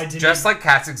exists, just like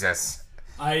Cats exists.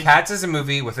 Cats is a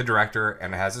movie with a director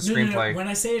and it has a screenplay. No. When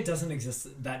I say it doesn't exist,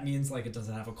 that means like it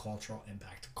doesn't have a cultural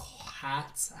impact.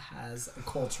 Cats has a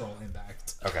cultural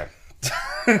impact. Okay.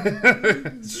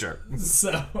 Sure.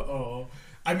 So,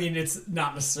 I mean, it's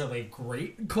not necessarily a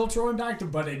great cultural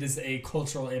impact, but it is a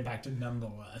cultural impact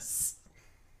nonetheless.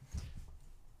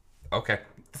 Okay.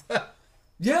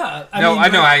 Yeah, I know.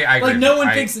 I agree. Like no one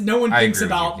I thinks agree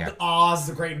about with you, yeah. Oz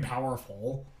the Great and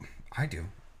Powerful. I do.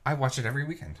 I watch it every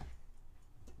weekend.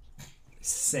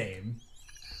 Same.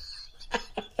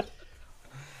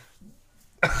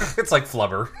 It's like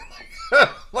Flubber.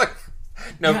 Like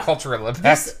no cultural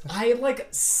impact. I like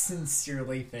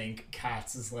sincerely think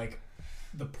Cats is like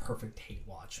the perfect hate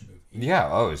watch movie. Yeah.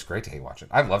 Oh, it's great to hate watch it.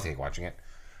 I love hate watching it.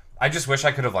 I just wish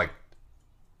I could have like.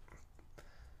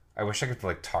 I wish I could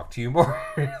like talk to you more,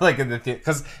 like in the theater,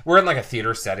 because we're in like a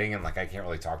theater setting and like I can't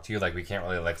really talk to you. Like we can't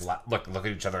really like look at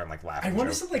each other and like laugh. I want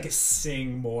us to like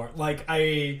sing more. Like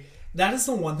that is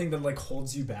the one thing that like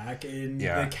holds you back in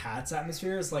the Cats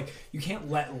atmosphere is like you can't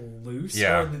let loose.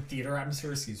 Yeah. Or the theater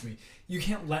atmosphere, excuse me. You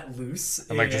can't let loose.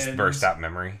 And like just burst out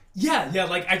memory. Yeah.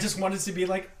 Like I just wanted to be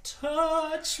like,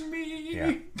 touch me.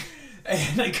 Yeah.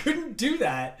 And I couldn't do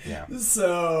that. Yeah.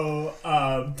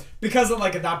 So because of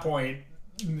like at that point.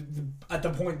 At the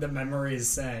point the memory is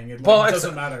saying it,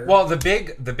 doesn't matter. Well, the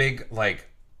big like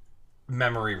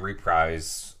memory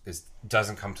reprise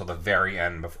doesn't come till the very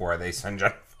end before they send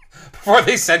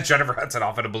Jennifer Hudson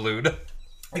off in a balloon.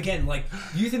 Again, like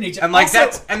euthanasia, and like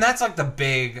also, that's like the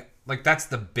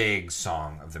big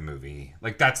song of the movie.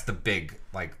 Like that's the big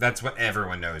that's what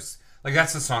everyone knows. Like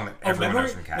that's the song that everyone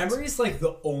knows from Cats. Memory is like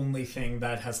the only thing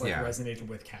that has like resonated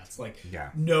with Cats. Like yeah.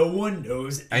 No one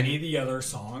knows any of the other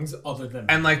songs other than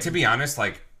and like to be honest,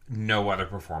 like no other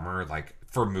performer like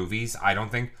for movies I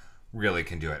don't think really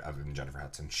can do it other than Jennifer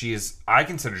Hudson. I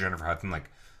consider Jennifer Hudson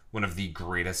like one of the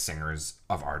greatest singers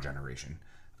of our generation.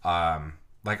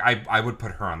 Like I would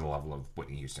put her on the level of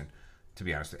Whitney Houston, to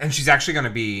be honest. And she's actually going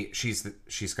to be she's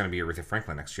going to be Aretha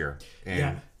Franklin next year.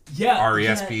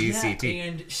 R-E-S-P-E-C-T.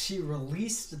 And she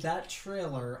released that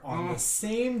trailer on the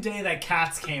same day that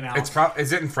Cats came out.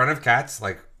 Is it in front of Cats,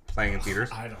 like playing in theaters?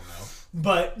 I don't know.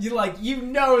 But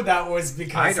that was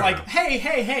because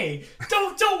hey,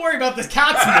 don't worry about this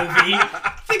Cats movie.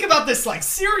 Think about this like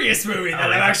serious movie that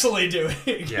I'm actually doing.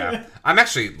 Yeah, I'm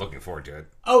actually looking forward to it.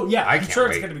 Oh yeah, I'm sure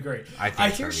wait. it's gonna be great. I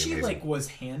hear she like was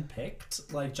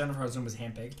handpicked. Like Jennifer Hudson was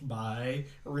handpicked by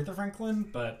Aretha Franklin,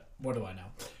 but what do I know?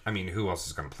 I mean, who else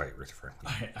is going to play Aretha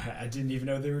Franklin? I didn't even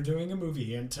know they were doing a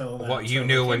movie until. Well, you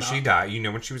knew when she died. You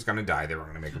knew when she was going to die. They were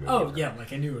going to make a movie. Oh yeah,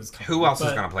 like I knew it was coming. Who else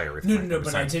is going to play Aretha Franklin? No,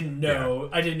 but I didn't know.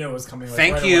 Yeah. I didn't know it was coming.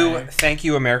 Like, Thank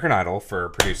you, American Idol, for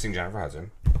producing Jennifer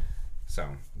Hudson. So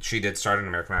she did start in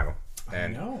American Idol,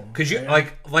 and because you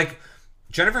like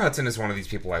Jennifer Hudson is one of these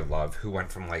people I love who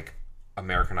went from like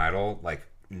American Idol, like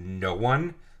no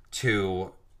one,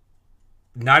 to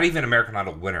not even American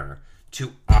Idol winner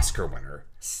to Oscar winner.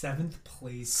 7th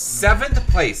place. 7th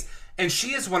place. And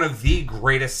she is one of the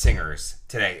greatest singers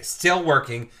today. Still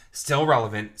working, still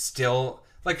relevant, still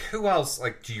like who else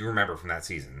like do you remember from that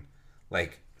season?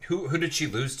 Like who did she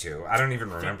lose to? I don't even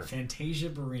remember. Fantasia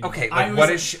Barrino. Okay, like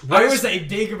I was a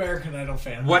big American Idol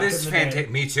fan. What is Fantasia?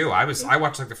 Me too. I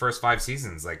watched like the first 5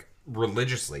 seasons like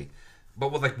religiously.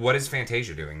 But what is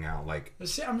Fantasia doing now? Like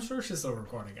I'm sure she's still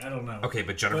recording. I don't know. Okay,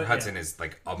 but Jennifer Hudson is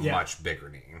like a much bigger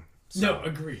name. So. No,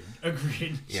 agreed.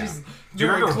 Yeah. She's do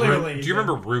you remember clearly. Do you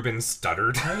remember Ruben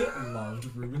Studdard? I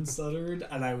loved Ruben Studdard,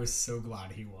 and I was so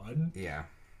glad he won. Yeah.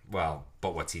 Well,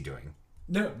 but what's he doing?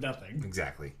 No, nothing.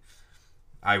 Exactly.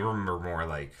 I remember more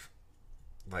like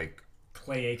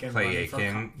Clay Aiken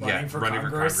running for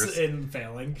Congress and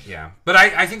failing. Yeah, but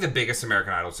I think the biggest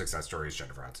American Idol success story is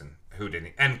Jennifer Hudson, who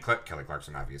didn't, and Kelly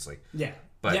Clarkson, obviously. Yeah,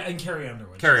 but and Carrie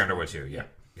Underwood. Carrie Underwood too. Yeah.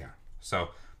 So,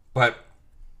 but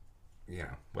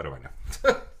what do I know?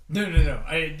 No.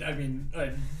 I mean,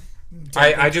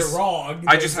 I just wrong.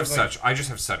 I just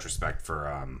have such respect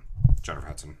for Jennifer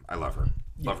Hudson. I love her.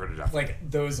 Love her to death. Like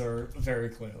those are very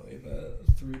clearly the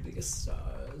 3 biggest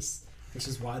stars. Which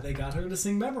is why they got her to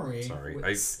sing Memory.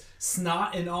 Sorry.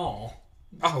 Snot and all.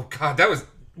 Oh, God, that was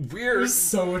weird. There's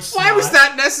so much snot. Why was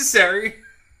that necessary?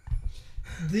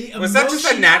 Was that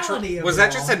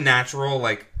just a natural,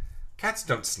 like, cats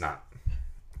don't snot.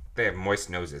 They have moist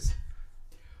noses.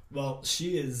 Well,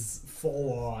 she is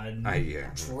full on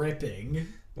dripping.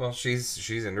 Well, she's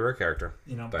into her character.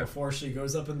 Before she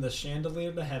goes up in the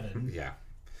chandelier to heaven. Yeah.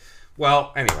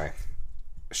 Well, anyway.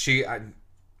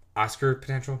 Oscar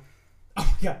potential?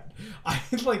 Oh my God, I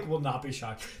will not be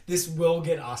shocked. This will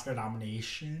get Oscar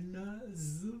nomination?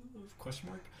 Question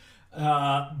mark.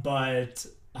 But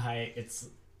I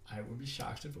would be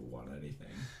shocked if it won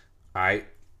anything.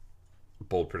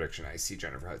 Bold prediction. I see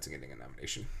Jennifer Hudson getting a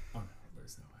nomination. Oh no,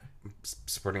 there's no way.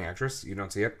 Supporting actress? You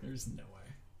don't see it? There's no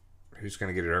way. Who's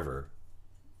gonna get it over?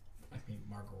 I think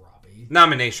Margot Robbie.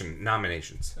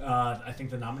 Nominations. I think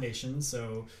the nomination.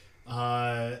 So.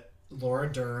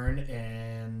 Laura Dern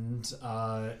and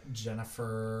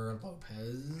Jennifer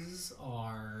Lopez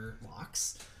are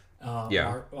locks.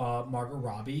 Margot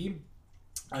Robbie.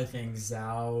 I think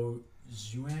Zhao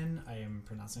Yuan, I am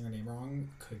pronouncing her name wrong,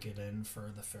 could get in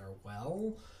for The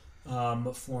Farewell.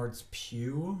 Florence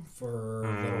Pugh for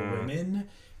Little Women.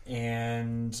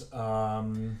 And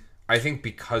I think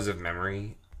because of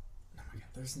memory... Oh my god,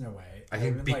 there's no way. I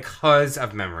think because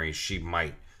of memory, she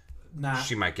might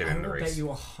get in the race. I will bet you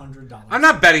 $100. I'm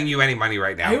not betting you any money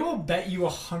right now. I will bet you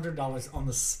 $100 on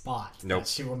the spot that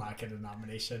she will not get a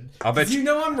nomination. I'll bet you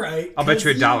know I'm right. I'll bet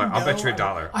you $1. I'll bet you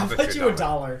 $1. I'll bet you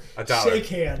 $1. $1. Shake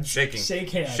hands. Shake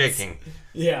hands. Shaking.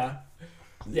 Yeah.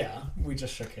 Yeah. We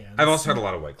just shook hands. I've also had a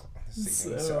lot of White Claw.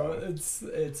 So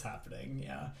it's happening.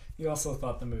 Yeah. You also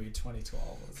thought the movie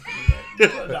 2012 was going to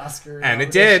get an Oscar, and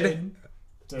it did.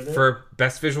 Did it? For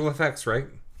best visual effects, right?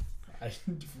 I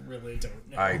really don't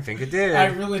know. I think it did. I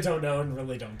really don't know and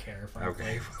really don't care.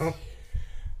 Frankly. Okay.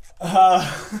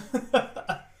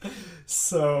 Well.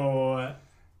 So,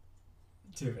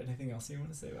 do you have anything else you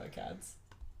want to say about cats?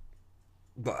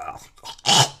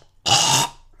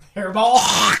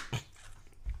 Hairball.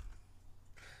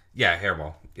 Yeah,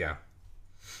 Hairball. Yeah.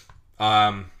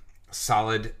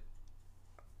 Solid.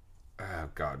 Oh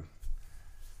God.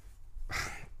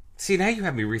 See, now you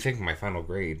have me rethinking my final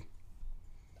grade.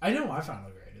 I know my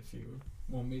final grade if you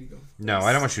want me to go first. No,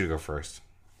 I don't want you to go first.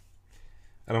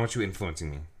 I don't want you influencing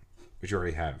me, which you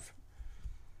already have.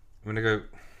 I'm going to go...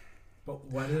 But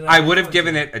what did I would have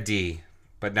given it a D,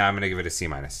 but now I'm going to give it a C-.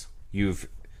 You've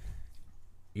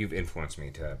influenced me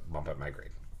to bump up my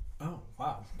grade. Oh,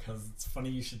 wow. Because it's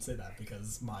funny you should say that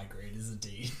because my grade is a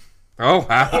D. Oh,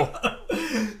 wow.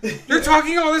 You're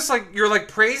talking all this like you're like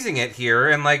praising it here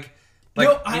and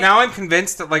now I'm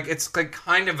convinced that like it's like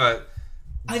kind of a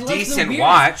decent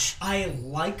watch. I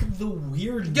like the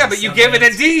weirdness. Yeah, but you give it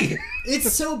a D.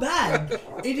 It's so bad.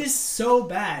 It is so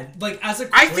bad. Like as a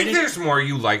critic, I think there's more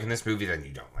you like in this movie than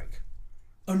you don't like.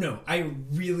 Oh no, I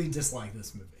really dislike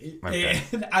this movie. Okay.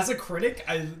 And as a critic,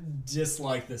 I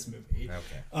dislike this movie.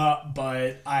 Okay.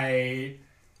 But I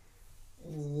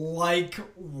like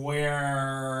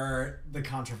where the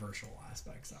controversial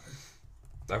aspects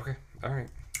are. Okay. All right.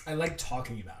 I like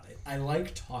talking about it. I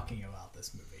like talking about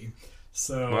this movie.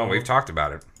 So well, we've talked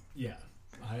about it. Yeah.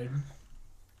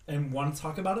 And want to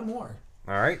talk about it more.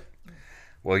 All right.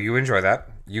 Well, you enjoy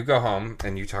that. You go home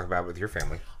and you talk about it with your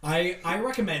family. I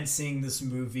recommend seeing this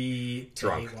movie to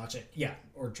drunk. watch it. Yeah,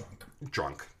 or drunk.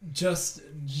 Drunk. Just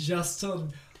to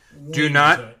do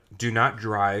not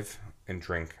drive and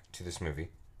drink to this movie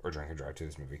or drink and drive to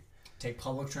this movie. Take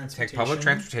public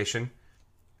transportation.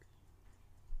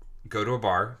 Go to a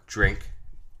bar, drink,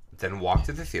 then walk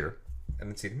to the theater, and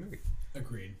then see the movie.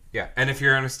 Agreed. Yeah, and if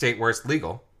you're in a state where it's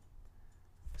legal,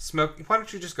 smoke. Why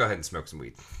don't you just go ahead and smoke some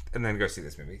weed and then go see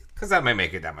this movie? Because that might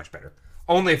make it that much better.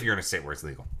 Only if you're in a state where it's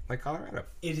legal, like Colorado.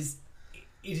 It is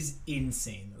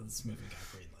insane that this movie got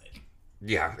greenlit.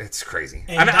 Yeah, it's crazy.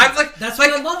 And that's what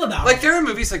I love about it. Like there are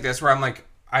movies like this where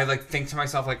I think to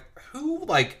myself like, who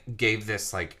gave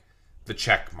this the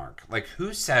check mark? Like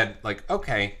who said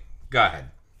okay, go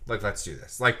ahead. Let's do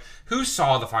this. Who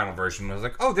saw the final version and was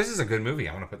like, oh, this is a good movie.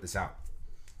 I want to put this out.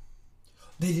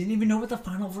 They didn't even know what the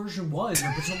final version was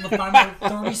until the final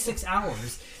 36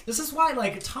 hours. This is why,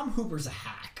 Tom Hooper's a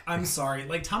hack. I'm sorry.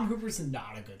 Tom Hooper's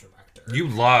not a good director. You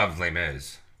love Les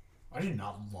Mis. I did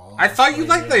not love I thought you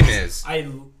liked Les Mis.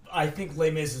 I think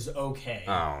Les Mis is okay.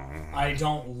 Oh. I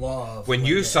don't love when Les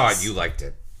you Mis. saw it, you liked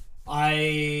it.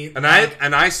 I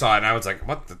saw it and I was like,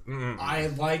 what the... I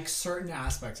like certain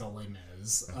aspects of Les Mis.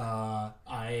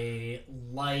 I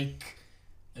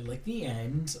like the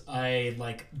end. I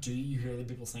like. Do you hear the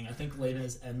people saying? I think Les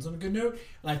Mis ends on a good note.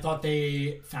 And I thought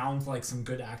they found some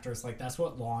good actors. That's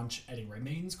what launched Eddie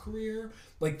Redmayne's career.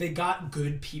 They got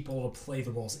good people to play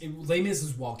the roles. Les Mis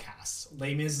is well cast.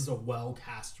 Les Mis is a well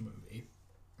cast movie.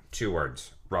 2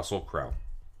 words: Russell Crowe.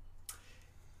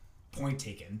 Point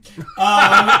taken.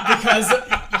 Because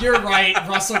you're right,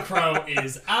 Russell Crowe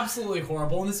is absolutely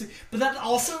horrible in this. But that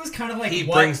also is kind of he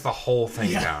brings the whole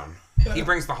thing down. He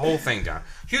brings the whole thing down.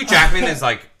 Hugh Jackman is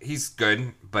he's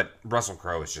good, but Russell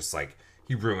Crowe is just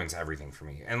he ruins everything for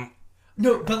me. And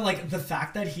no, but the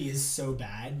fact that he is so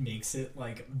bad makes it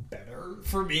better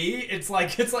for me. It's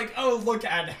oh, look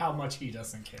at how much he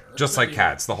doesn't care. Just like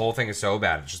Cats, the whole thing is so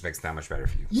bad it just makes it that much better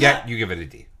for you. Yeah, you give it a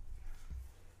D.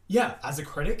 Yeah, as a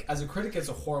critic, it's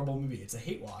a horrible movie. It's a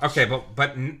hate watch. Okay,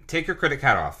 but take your critic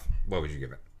hat off. What would you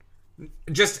give it?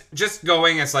 Just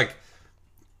going as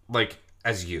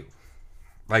as you,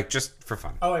 just for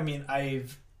fun. Oh, I mean,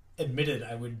 I've admitted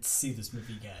I would see this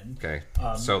movie again. Okay.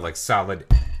 So like solid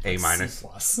A minus.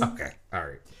 C+. Okay. All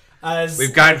right. As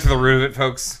We've gotten to the root of it,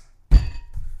 folks.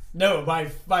 no,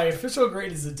 my official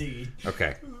grade is a D.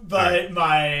 Okay. But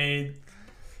my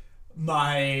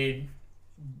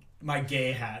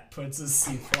gay hat puts a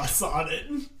C+ on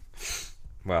it.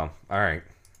 Well, all right.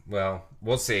 Well,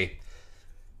 we'll see.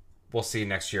 We'll see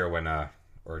next year when,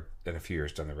 or in a few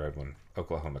years down the road when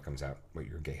Oklahoma comes out, what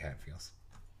your gay hat feels.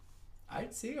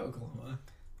 I'd see Oklahoma.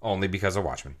 Only because of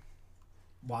Watchmen.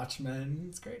 Watchmen,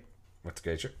 it's great. It's a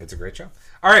great show. It's a great show.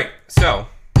 All right. So,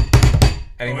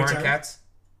 any more sorry? cats?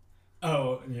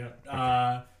 Oh,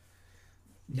 yeah.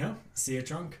 No, see it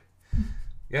drunk.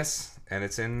 Yes, and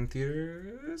it's in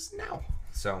theaters now.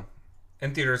 So,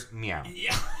 in theaters, meow.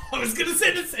 Yeah, I was gonna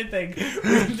say the same thing.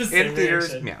 The same In theaters,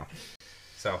 reaction. meow.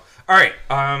 So, all right.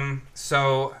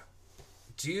 So,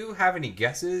 do you have any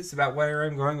guesses about where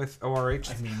I'm going with ORH?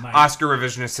 I mean, Oscar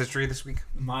revisionist history this week?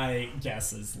 My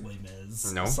guess is Les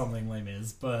Mis. No. Something Les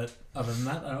Mis, but other than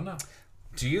that, I don't know.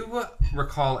 Do you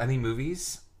recall any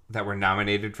movies that were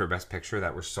nominated for Best Picture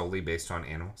that were solely based on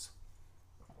animals?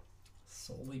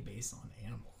 Solely based on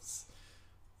animals.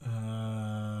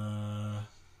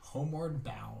 Homeward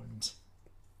Bound.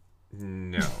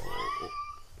 No.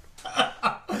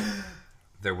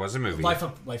 There was a movie. Life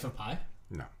of Pi?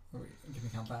 No. Can we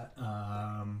count that?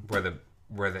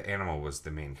 Where the animal was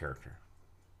the main character.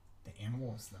 The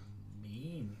animal is the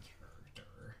main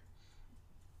character.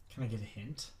 Can I get a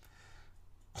hint?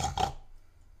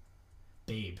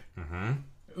 Babe. Mm-hmm.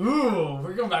 Ooh,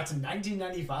 we're going back to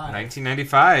 1995.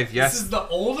 1995, yes. This is the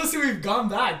oldest we've gone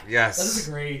back. Yes.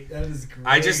 That is great.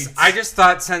 I just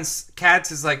thought since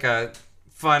Cats is like a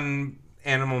fun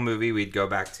animal movie, we'd go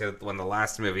back to when the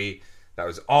last movie that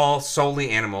was all solely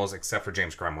animals except for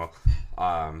James Cromwell.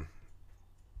 That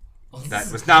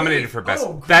was nominated for Best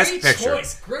Picture.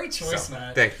 Great choice, So,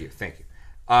 Matt. Thank you.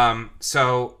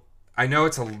 So I know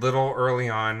it's a little early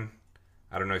on.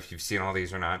 I don't know if you've seen all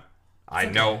these or not. I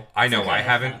know. I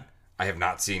haven't. I have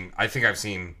not seen. I think I've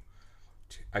seen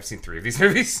 3 of these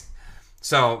movies.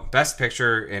 So Best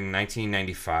Picture in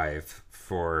 1995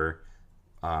 for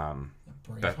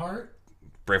Braveheart?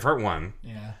 Braveheart won.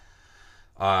 Yeah.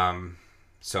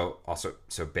 So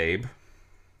Babe,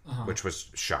 which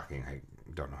was shocking. I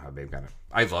don't know how Babe got it.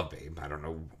 I love Babe. I don't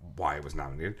know why it was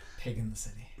nominated. Pig in the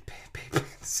City. Babe in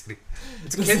the City.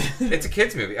 It's a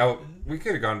kids movie. Oh, we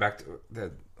could have gone back to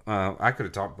the. I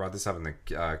could have brought this up in the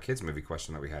kids movie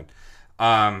question that we had.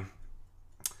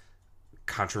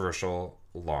 Controversial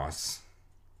loss.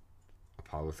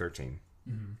 Apollo 13.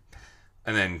 Mm-hmm.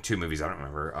 And then 2 movies I don't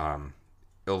remember.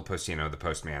 Il Postino, The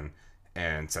Postman,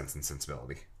 and Sense and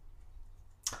Sensibility.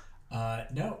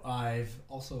 No, I've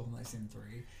also only seen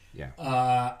 3. Yeah.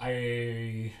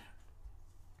 I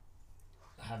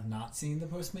have not seen The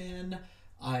Postman.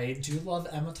 I do love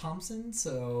Emma Thompson,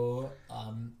 so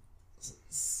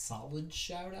solid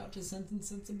shout out to Sense and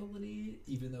Sensibility,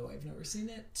 even though I've never seen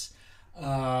it.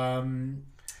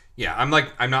 Yeah, I'm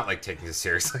not like taking this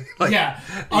seriously. Like,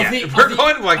 we're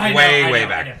going like way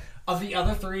back. Of the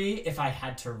other 3, if I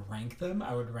had to rank them,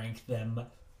 I would rank them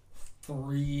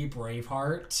 3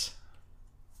 Braveheart.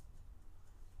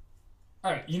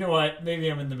 Alright, you know what?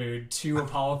 Maybe I'm in the mood. 2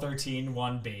 Apollo 13,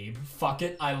 1 Babe. Fuck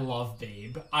it, I love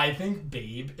Babe. I think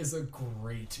Babe is a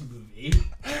great movie.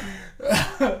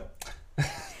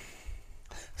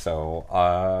 So,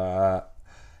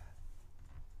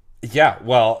 yeah,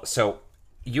 well, so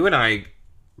you and I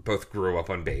both grew up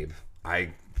on Babe.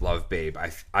 I love Babe.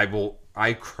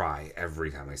 I cry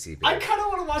every time I see Babe. I kind of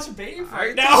want to watch Babe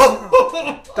right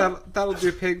now. That'll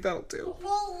do, pig. That'll do.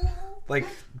 Like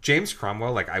James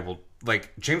Cromwell,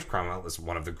 James Cromwell is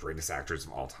one of the greatest actors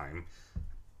of all time.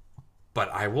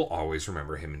 But I will always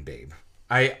remember him in Babe.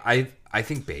 I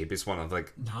think Babe is one of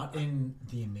Not in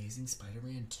The Amazing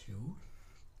Spider-Man 2?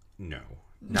 No.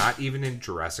 Not even in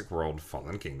Jurassic World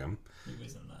Fallen Kingdom. He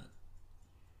was in that.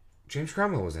 James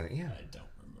Cromwell was in it, yeah. I don't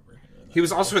remember him in that. He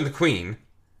was also in The Queen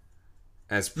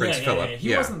as Prince Philip. Yeah.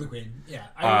 He was in The Queen. Yeah,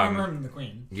 I remember him in The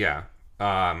Queen. Yeah.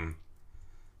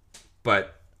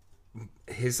 But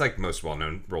his most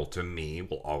well-known role to me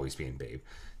will always be in Babe.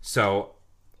 So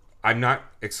I'm not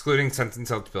excluding Sense and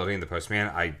Sensibility and The Postman.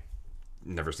 I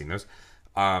never seen those.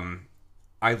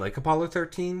 I like Apollo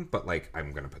 13, but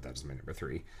I'm gonna put that as my number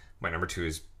 3. My number 2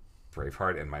 is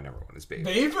Braveheart, and my number 1 is Babe.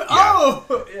 Babe? Yeah.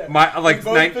 Oh! Yeah. My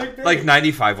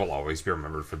 95 will always be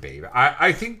remembered for Babe.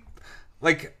 I think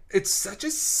Like, it's such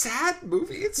a sad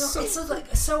movie. It's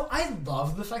so I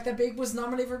love the fact that Babe was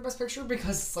nominated for Best Picture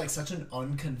because it's like such an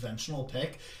unconventional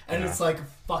pick, and it's like,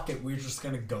 fuck it, we're just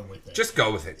gonna go with it. Just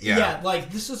go with it. Yeah. Yeah, like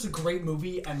this is a great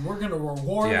movie, and we're gonna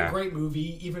reward a great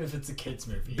movie, even if it's a kids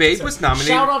movie. Babe was nominated.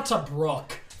 Shout out to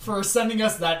Brooke for sending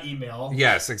us that email.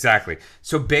 Yes, exactly.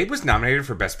 So Babe was nominated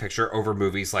for Best Picture over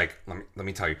movies like, let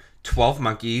me tell you, 12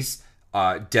 Monkeys,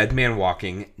 Dead Man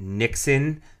Walking,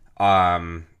 Nixon,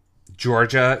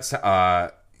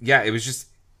 Georgia. It was just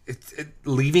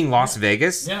Leaving Las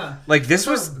Vegas. Yeah, like these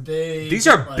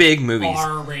are big movies,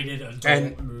 R-rated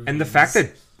adult movies, and the fact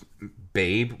that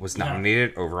Babe was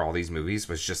nominated over all these movies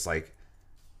was just like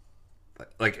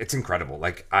it's incredible.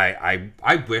 Like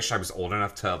I wish I was old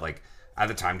enough to like at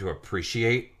the time to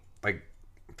appreciate like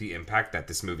the impact that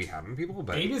this movie had on people.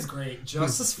 But Babe is great.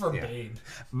 Justice for Babe.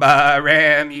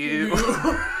 Baram you.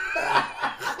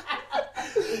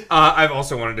 I've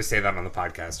also wanted to say that on the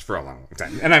podcast for a long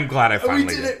time, and I'm glad I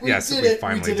finally did. We did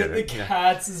it. The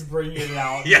Cats is bringing it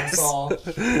out. Yes. That's all.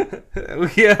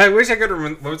 Yeah, I wish I could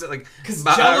remember. What was it like? Because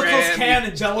Jellicles can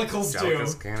and Jellicles do.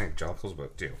 Jellicles can and Jellicles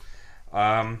both do.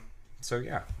 So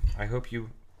yeah, I hope you.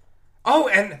 Oh,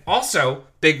 and also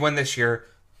big one this year.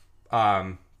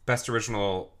 Best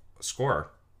original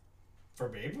score. For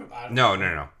Babe?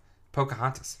 No.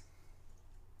 Pocahontas.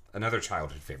 Another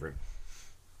childhood favorite.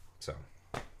 So.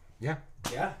 Yeah.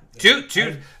 Two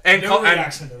and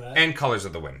reaction to that. And Colors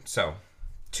of the Wind. So,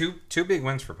 two big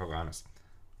wins for Pocahontas.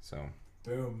 So,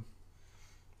 boom.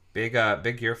 Big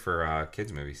year for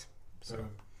kids movies. So, boom.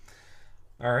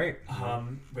 All right.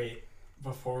 Wait.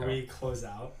 Before we close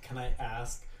out, can I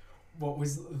ask, what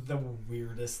was the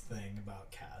weirdest thing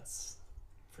about Cats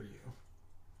for you?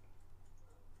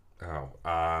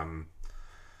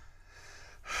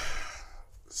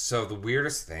 So the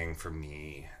weirdest thing for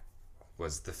me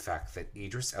was the fact that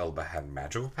Idris Elba had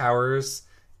magical powers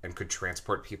and could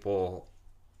transport people,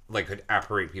 like could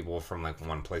apparate people from like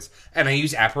one place. And I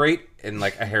use apparate in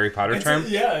like a Harry Potter term,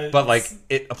 but like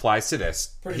it applies to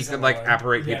this. He could like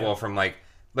apparate people from like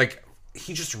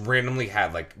he just randomly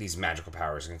had like these magical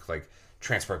powers and could like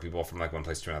transport people from like one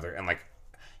place to another. And like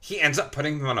he ends up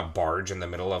putting them on a barge in the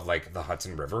middle of like the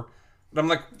Hudson River. But I'm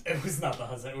like, it was not the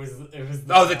Hudson. It was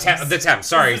the Thames.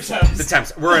 Sorry, the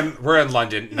Thames. We're in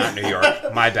London, not New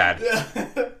York. My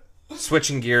bad.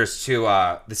 Switching gears to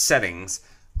the settings.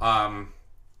 I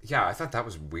thought that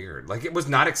was weird. Like it was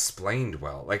not explained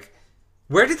well. Like,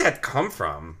 where did that come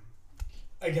from?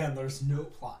 Again, there's no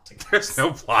plot to Cats. There's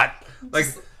no plot. Like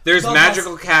there's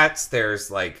magical cats. There's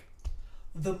like.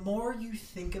 The more you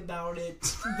think about it,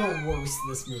 the worse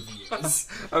this movie is.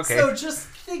 Okay. So just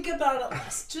think about it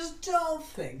less. Just don't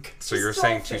think. So you're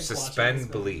saying to suspend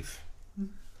belief.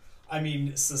 I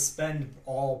mean, suspend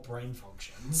all brain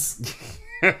functions.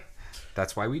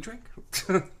 That's why we drink.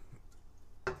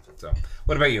 So,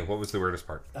 what about you? What was the weirdest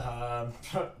part?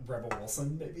 Rebel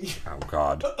Wilson, maybe. Oh,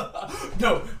 God.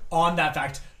 No, on that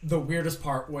fact, the weirdest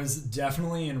part was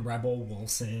definitely in Rebel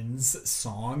Wilson's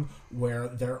song where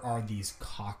there are these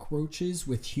cockroaches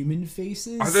with human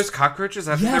faces. Are those cockroaches?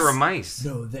 I think they were mice.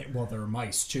 No, they're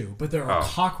mice too, but there are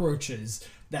cockroaches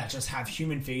that just have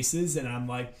human faces, and I'm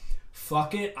like,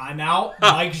 fuck it, I'm out.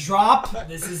 Mic drop.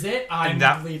 This is it.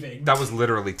 I'm leaving. That was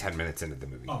literally 10 minutes into the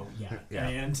movie. Oh, yeah.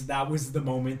 And that was the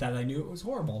moment that I knew it was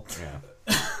horrible. Yeah.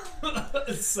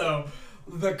 So,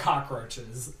 the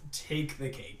cockroaches take the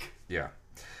cake. Yeah.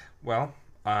 Well,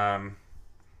 yeah.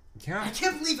 I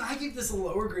can't believe I gave this a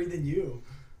lower grade than you.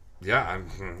 Yeah,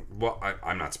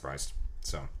 I'm not surprised.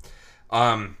 So,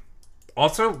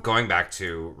 also, going back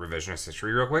to revisionist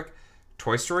history real quick,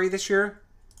 Toy Story this year,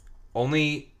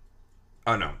 only...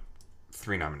 Oh, no.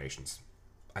 3 nominations.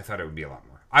 I thought it would be a lot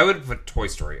more. I would have put Toy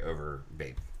Story over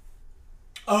Babe.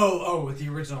 Oh, with the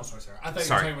original Toy Story. I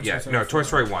thought you were talking about Toy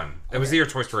Story 1. Okay. It was the year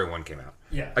Toy Story 1 came out.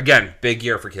 Yeah. Again, big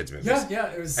year for kids movies.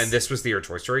 Yeah, it was... And this was the year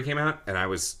Toy Story came out, and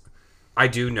I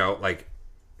do know, like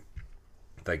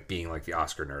being, like, the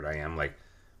Oscar nerd I am, like,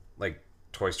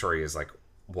 Toy Story is, like,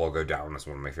 will go down as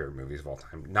one of my favorite movies of all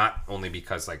time. Not only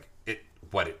because, like,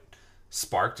 what it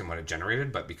sparked and what it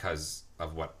generated, but because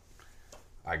of what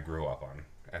I grew up on,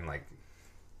 and like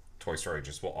Toy Story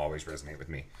just will always resonate with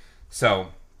me. So,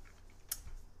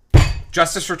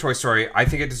 justice for Toy Story. I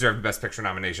think it deserved the Best Picture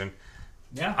nomination.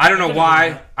 Yeah, I don't know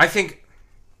why. I think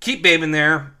keep Babe in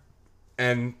there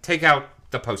and take out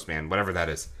The Postman, whatever that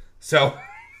is. So,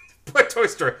 put Toy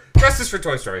Story. Justice for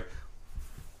Toy Story.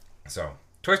 So,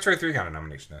 Toy Story 3 got a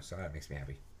nomination though, so that makes me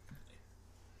happy.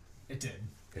 It did.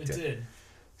 It did.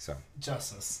 So,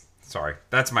 justice. Sorry,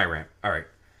 that's my rant. All right.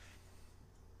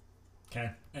 Okay.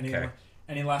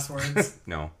 Any last words?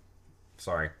 No.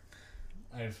 Sorry.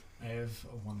 I have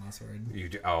one last word. You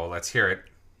do. Oh, let's hear it.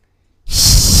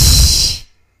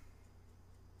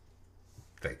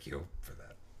 Thank you for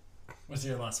that. What's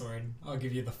your last word? I'll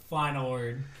give you the final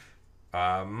word.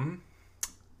 I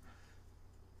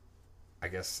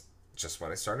guess just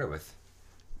what I started with.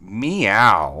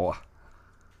 Meow.